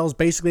 8 Mile is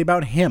basically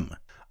about him.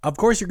 Of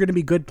course, you're going to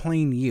be good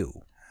playing you.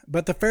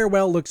 But The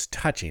Farewell looks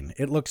touching.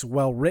 It looks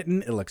well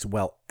written. It looks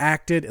well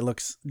acted. It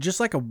looks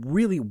just like a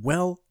really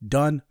well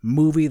done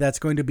movie that's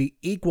going to be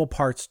equal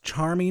parts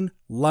charming,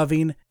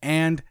 loving,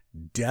 and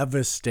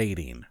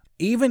devastating.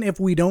 Even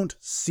if we don't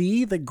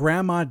see the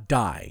grandma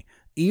die,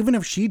 even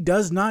if she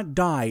does not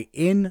die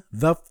in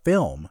the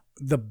film,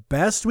 the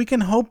best we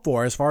can hope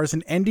for as far as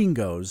an ending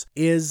goes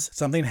is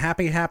something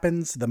happy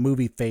happens, the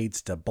movie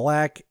fades to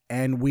black,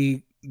 and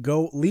we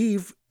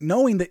leave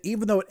knowing that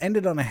even though it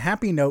ended on a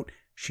happy note,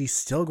 she's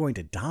still going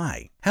to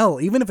die. Hell,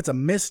 even if it's a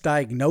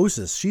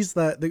misdiagnosis, she's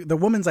the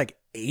woman's like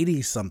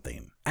 80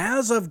 something.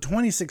 As of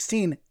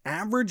 2016,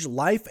 average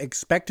life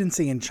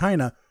expectancy in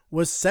China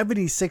was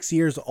 76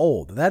 years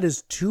old. That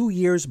is 2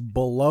 years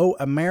below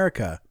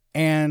America,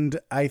 and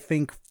I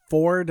think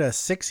 4 to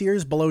 6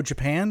 years below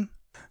Japan.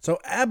 So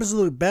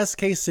absolute best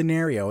case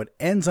scenario, it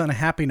ends on a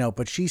happy note,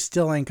 but she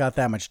still ain't got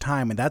that much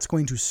time, and that's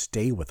going to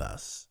stay with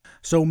us.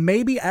 So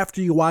maybe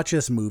after you watch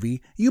this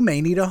movie, you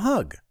may need a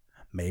hug.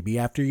 Maybe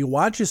after you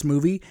watch this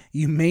movie,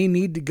 you may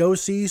need to go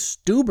see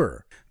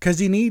Stuber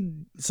because you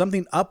need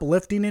something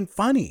uplifting and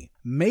funny.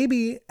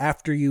 Maybe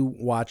after you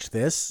watch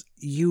this,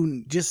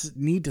 you just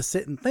need to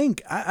sit and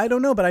think. I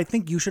don't know, but I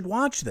think you should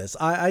watch this.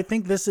 I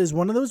think this is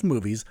one of those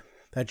movies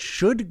that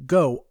should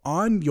go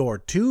on your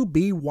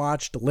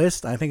to-be-watched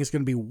list. I think it's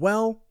going to be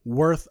well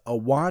worth a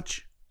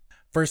watch.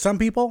 For some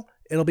people,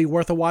 it'll be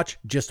worth a watch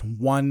just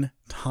one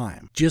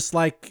time. Just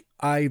like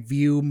I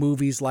view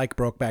movies like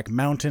Brokeback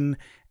Mountain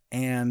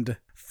and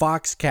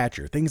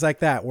Foxcatcher, things like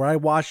that, where I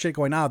watched it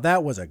going, oh,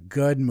 that was a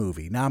good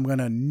movie. Now I'm going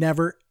to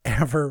never,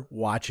 ever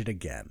watch it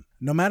again.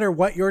 No matter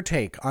what your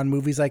take on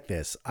movies like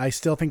this, I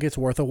still think it's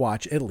worth a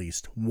watch at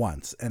least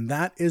once. And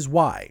that is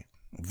why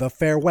The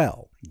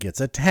Farewell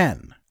gets a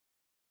 10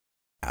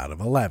 out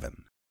of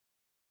 11.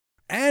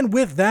 And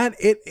with that,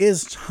 it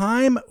is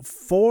time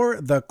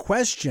for the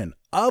question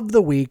of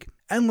the week.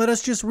 And let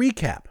us just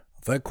recap.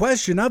 The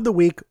question of the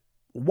week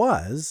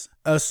was,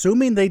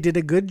 assuming they did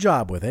a good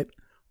job with it,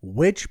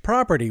 which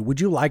property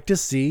would you like to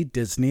see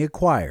Disney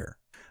acquire?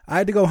 I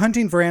had to go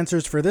hunting for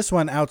answers for this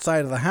one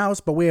outside of the house,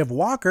 but we have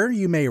Walker.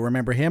 You may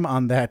remember him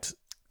on that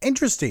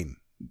interesting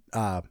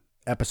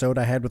episode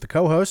I had with the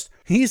co-host.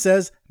 He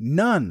says,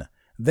 none.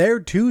 They're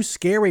too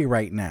scary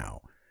right now.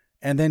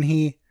 And then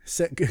he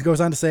goes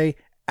on to say,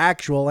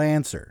 actual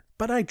answer.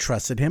 But I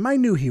trusted him. I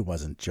knew he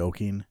wasn't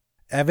joking.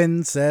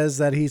 Evan says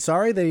that he's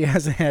sorry that he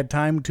hasn't had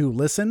time to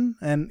listen.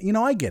 And,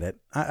 I get it.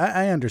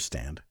 I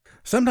understand.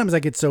 Sometimes I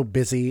get so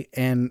busy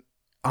and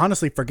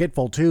honestly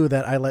forgetful too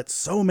that I let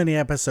so many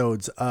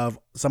episodes of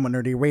Somewhat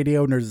Nerdy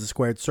Radio, Nerds of the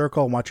Squared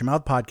Circle, and Watch Your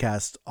Mouth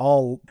podcast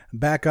all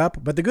back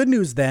up. But the good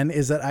news then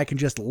is that I can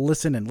just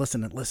listen and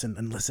listen and listen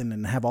and listen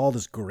and have all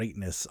this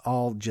greatness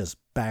all just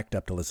backed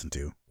up to listen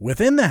to.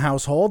 Within the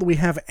household, we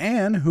have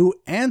Anne, who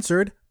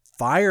answered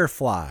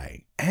Firefly.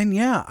 And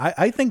yeah,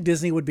 I think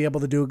Disney would be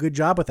able to do a good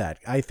job with that.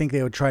 I think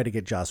they would try to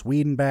get Joss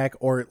Whedon back,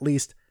 or at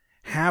least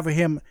have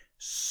him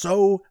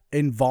so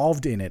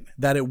involved in it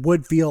that it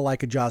would feel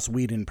like a Joss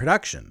Whedon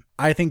production.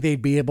 I think they'd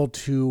be able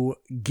to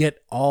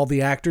get all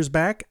the actors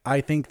back.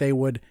 I think they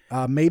would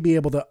maybe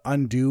able to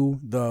undo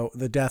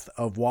the death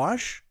of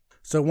Wash.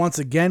 So once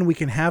again, we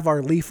can have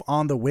our Leaf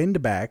on the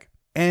Wind back.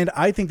 And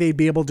I think they'd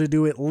be able to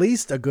do at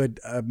least a good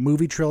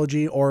movie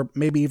trilogy or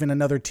maybe even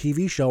another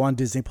TV show on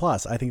Disney+.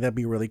 I think that'd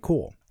be really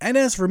cool. And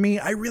as for me,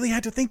 I really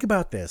had to think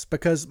about this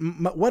because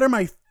what are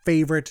my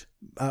favorite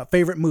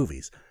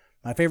movies?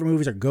 My favorite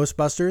movies are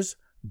Ghostbusters,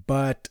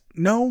 but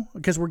no,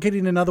 because we're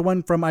getting another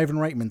one from Ivan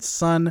Reitman's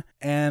son,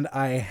 and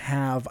I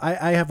have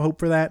hope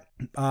for that.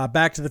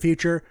 Back to the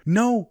Future,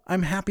 no,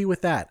 I'm happy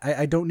with that.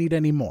 I don't need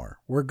any more.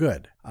 We're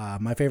good.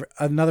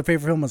 Another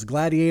favorite film was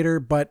Gladiator,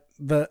 but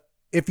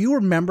if you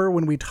remember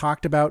when we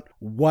talked about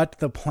what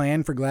the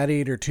plan for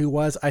Gladiator 2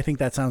 was, I think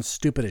that sounds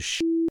stupid as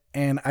shit.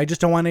 and I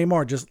just don't want any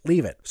more. Just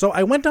leave it. So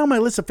I went down my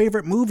list of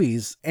favorite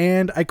movies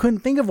and I couldn't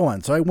think of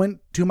one. So I went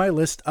to my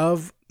list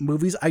of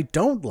movies I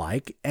don't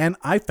like and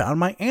I found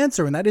my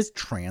answer, and that is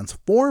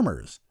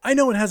Transformers. I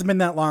know it hasn't been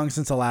that long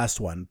since the last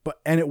one,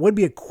 and it would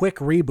be a quick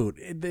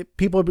reboot.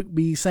 People would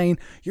be saying,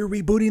 you're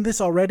rebooting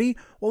this already?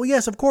 Well,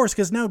 yes, of course,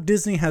 because now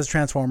Disney has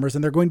Transformers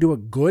and they're going to do a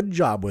good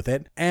job with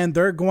it, and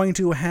they're going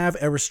to have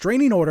a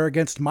restraining order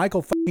against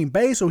Michael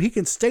Bay so he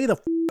can stay the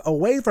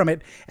away from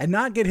it and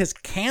not get his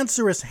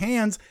cancerous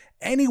hands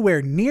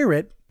anywhere near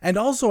it. And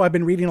also, I've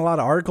been reading a lot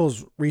of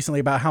articles recently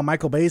about how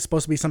Michael Bay is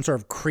supposed to be some sort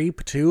of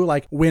creep too.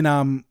 Like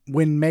when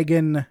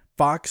Megan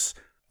Fox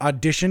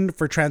auditioned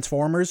for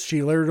Transformers,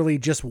 she literally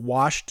just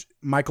washed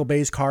Michael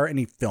Bay's car and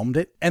he filmed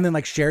it and then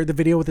like shared the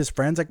video with his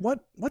friends. Like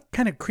what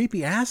kind of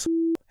creepy ass?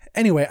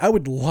 Anyway, I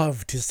would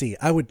love to see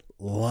a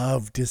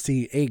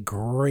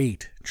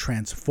great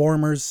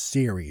Transformers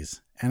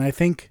series. And I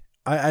think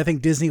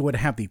Disney would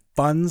have the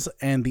funds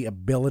and the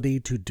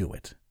ability to do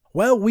it.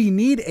 Well, we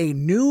need a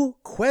new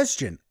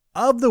question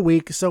of the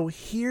week, so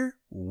here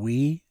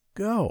we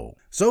go.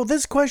 So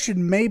this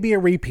question may be a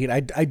repeat.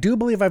 I do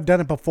believe I've done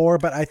it before,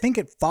 but I think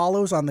it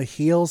follows on the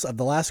heels of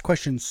the last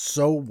question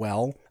so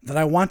well that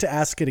I want to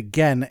ask it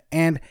again.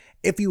 And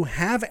if you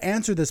have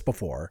answered this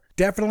before,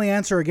 definitely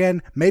answer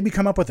again, maybe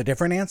come up with a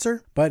different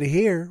answer. But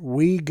here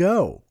we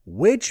go.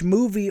 Which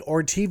movie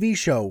or TV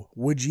show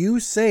would you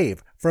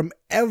save from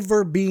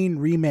ever being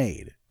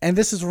remade? And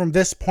this is from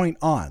this point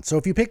on. So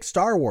if you pick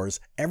Star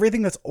Wars,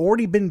 everything that's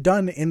already been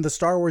done in the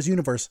Star Wars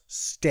universe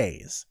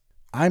stays.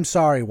 I'm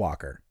sorry,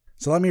 Walker.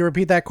 So let me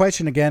repeat that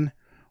question again.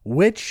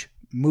 Which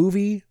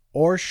movie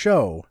or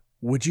show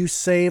would you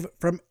save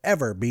from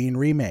ever being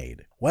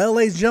remade? Well,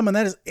 ladies and gentlemen,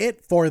 that is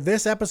it for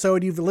this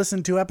episode. You've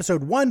listened to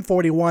episode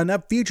 141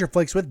 of Future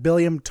Flicks with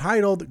Billiam,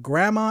 titled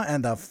Grandma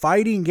and the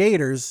Fighting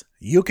Gators.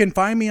 You can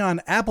find me on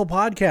Apple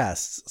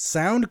Podcasts,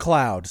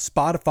 SoundCloud,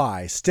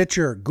 Spotify,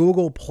 Stitcher,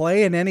 Google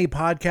Play, and any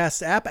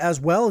podcast app, as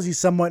well as the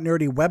Somewhat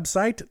Nerdy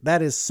website.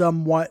 That is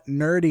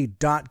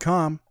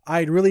somewhatnerdy.com.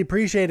 I'd really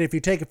appreciate it if you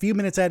take a few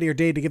minutes out of your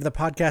day to give the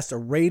podcast a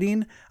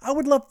rating. I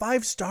would love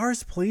 5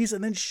 stars, please,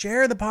 and then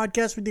share the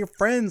podcast with your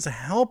friends.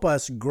 Help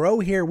us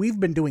grow here. We've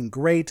been doing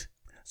great.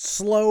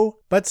 Slow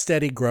but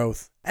steady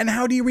growth. And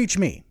how do you reach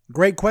me?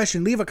 Great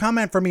question. Leave a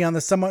comment for me on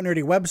the Somewhat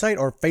Nerdy website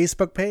or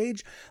Facebook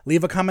page.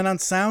 Leave a comment on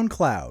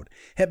SoundCloud.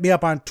 Hit me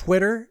up on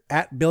Twitter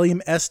at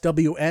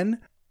BilliamSWN.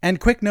 And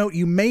quick note,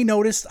 you may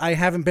notice I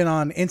haven't been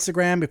on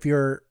Instagram.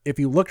 If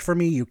you looked for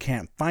me, you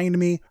can't find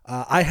me.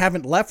 I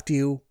haven't left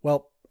you.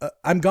 Well,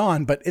 I'm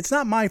gone, but it's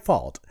not my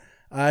fault.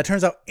 It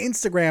turns out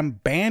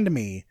Instagram banned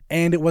me,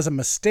 and it was a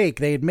mistake.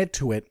 They admit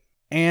to it.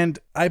 And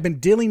I've been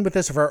dealing with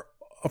this for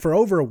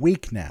over a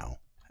week now.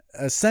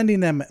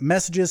 Sending them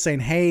messages saying,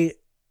 hey,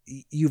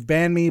 you've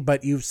banned me,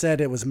 but you've said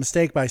it was a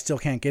mistake, but I still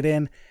can't get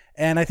in.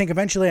 And I think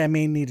eventually I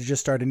may need to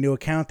just start a new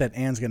account that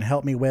Anne's going to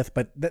help me with,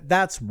 but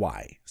that's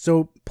why.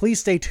 So please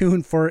stay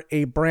tuned for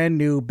a brand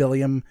new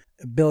Billiam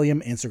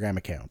Instagram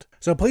account.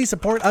 So please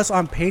support us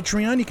on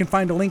Patreon. You can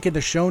find a link in the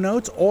show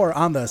notes or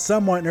on the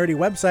Somewhat Nerdy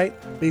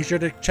website. Be sure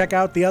to check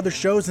out the other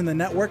shows in the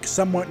network,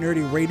 Somewhat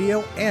Nerdy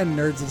Radio and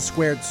Nerds of the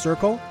Squared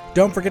Circle.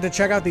 Don't forget to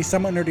check out the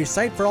Somewhat Nerdy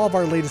site for all of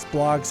our latest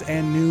blogs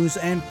and news.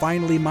 And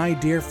finally, my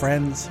dear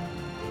friends,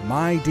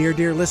 my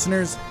dear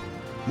listeners,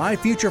 my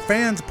future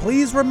fans,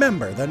 please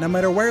remember that no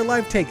matter where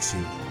life takes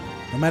you,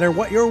 no matter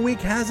what your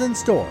week has in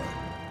store,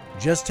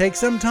 just take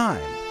some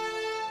time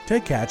to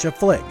catch a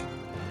flick.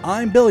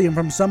 I'm Billiam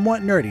from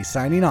Somewhat Nerdy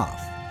signing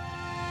off.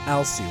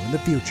 I'll see you in the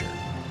future.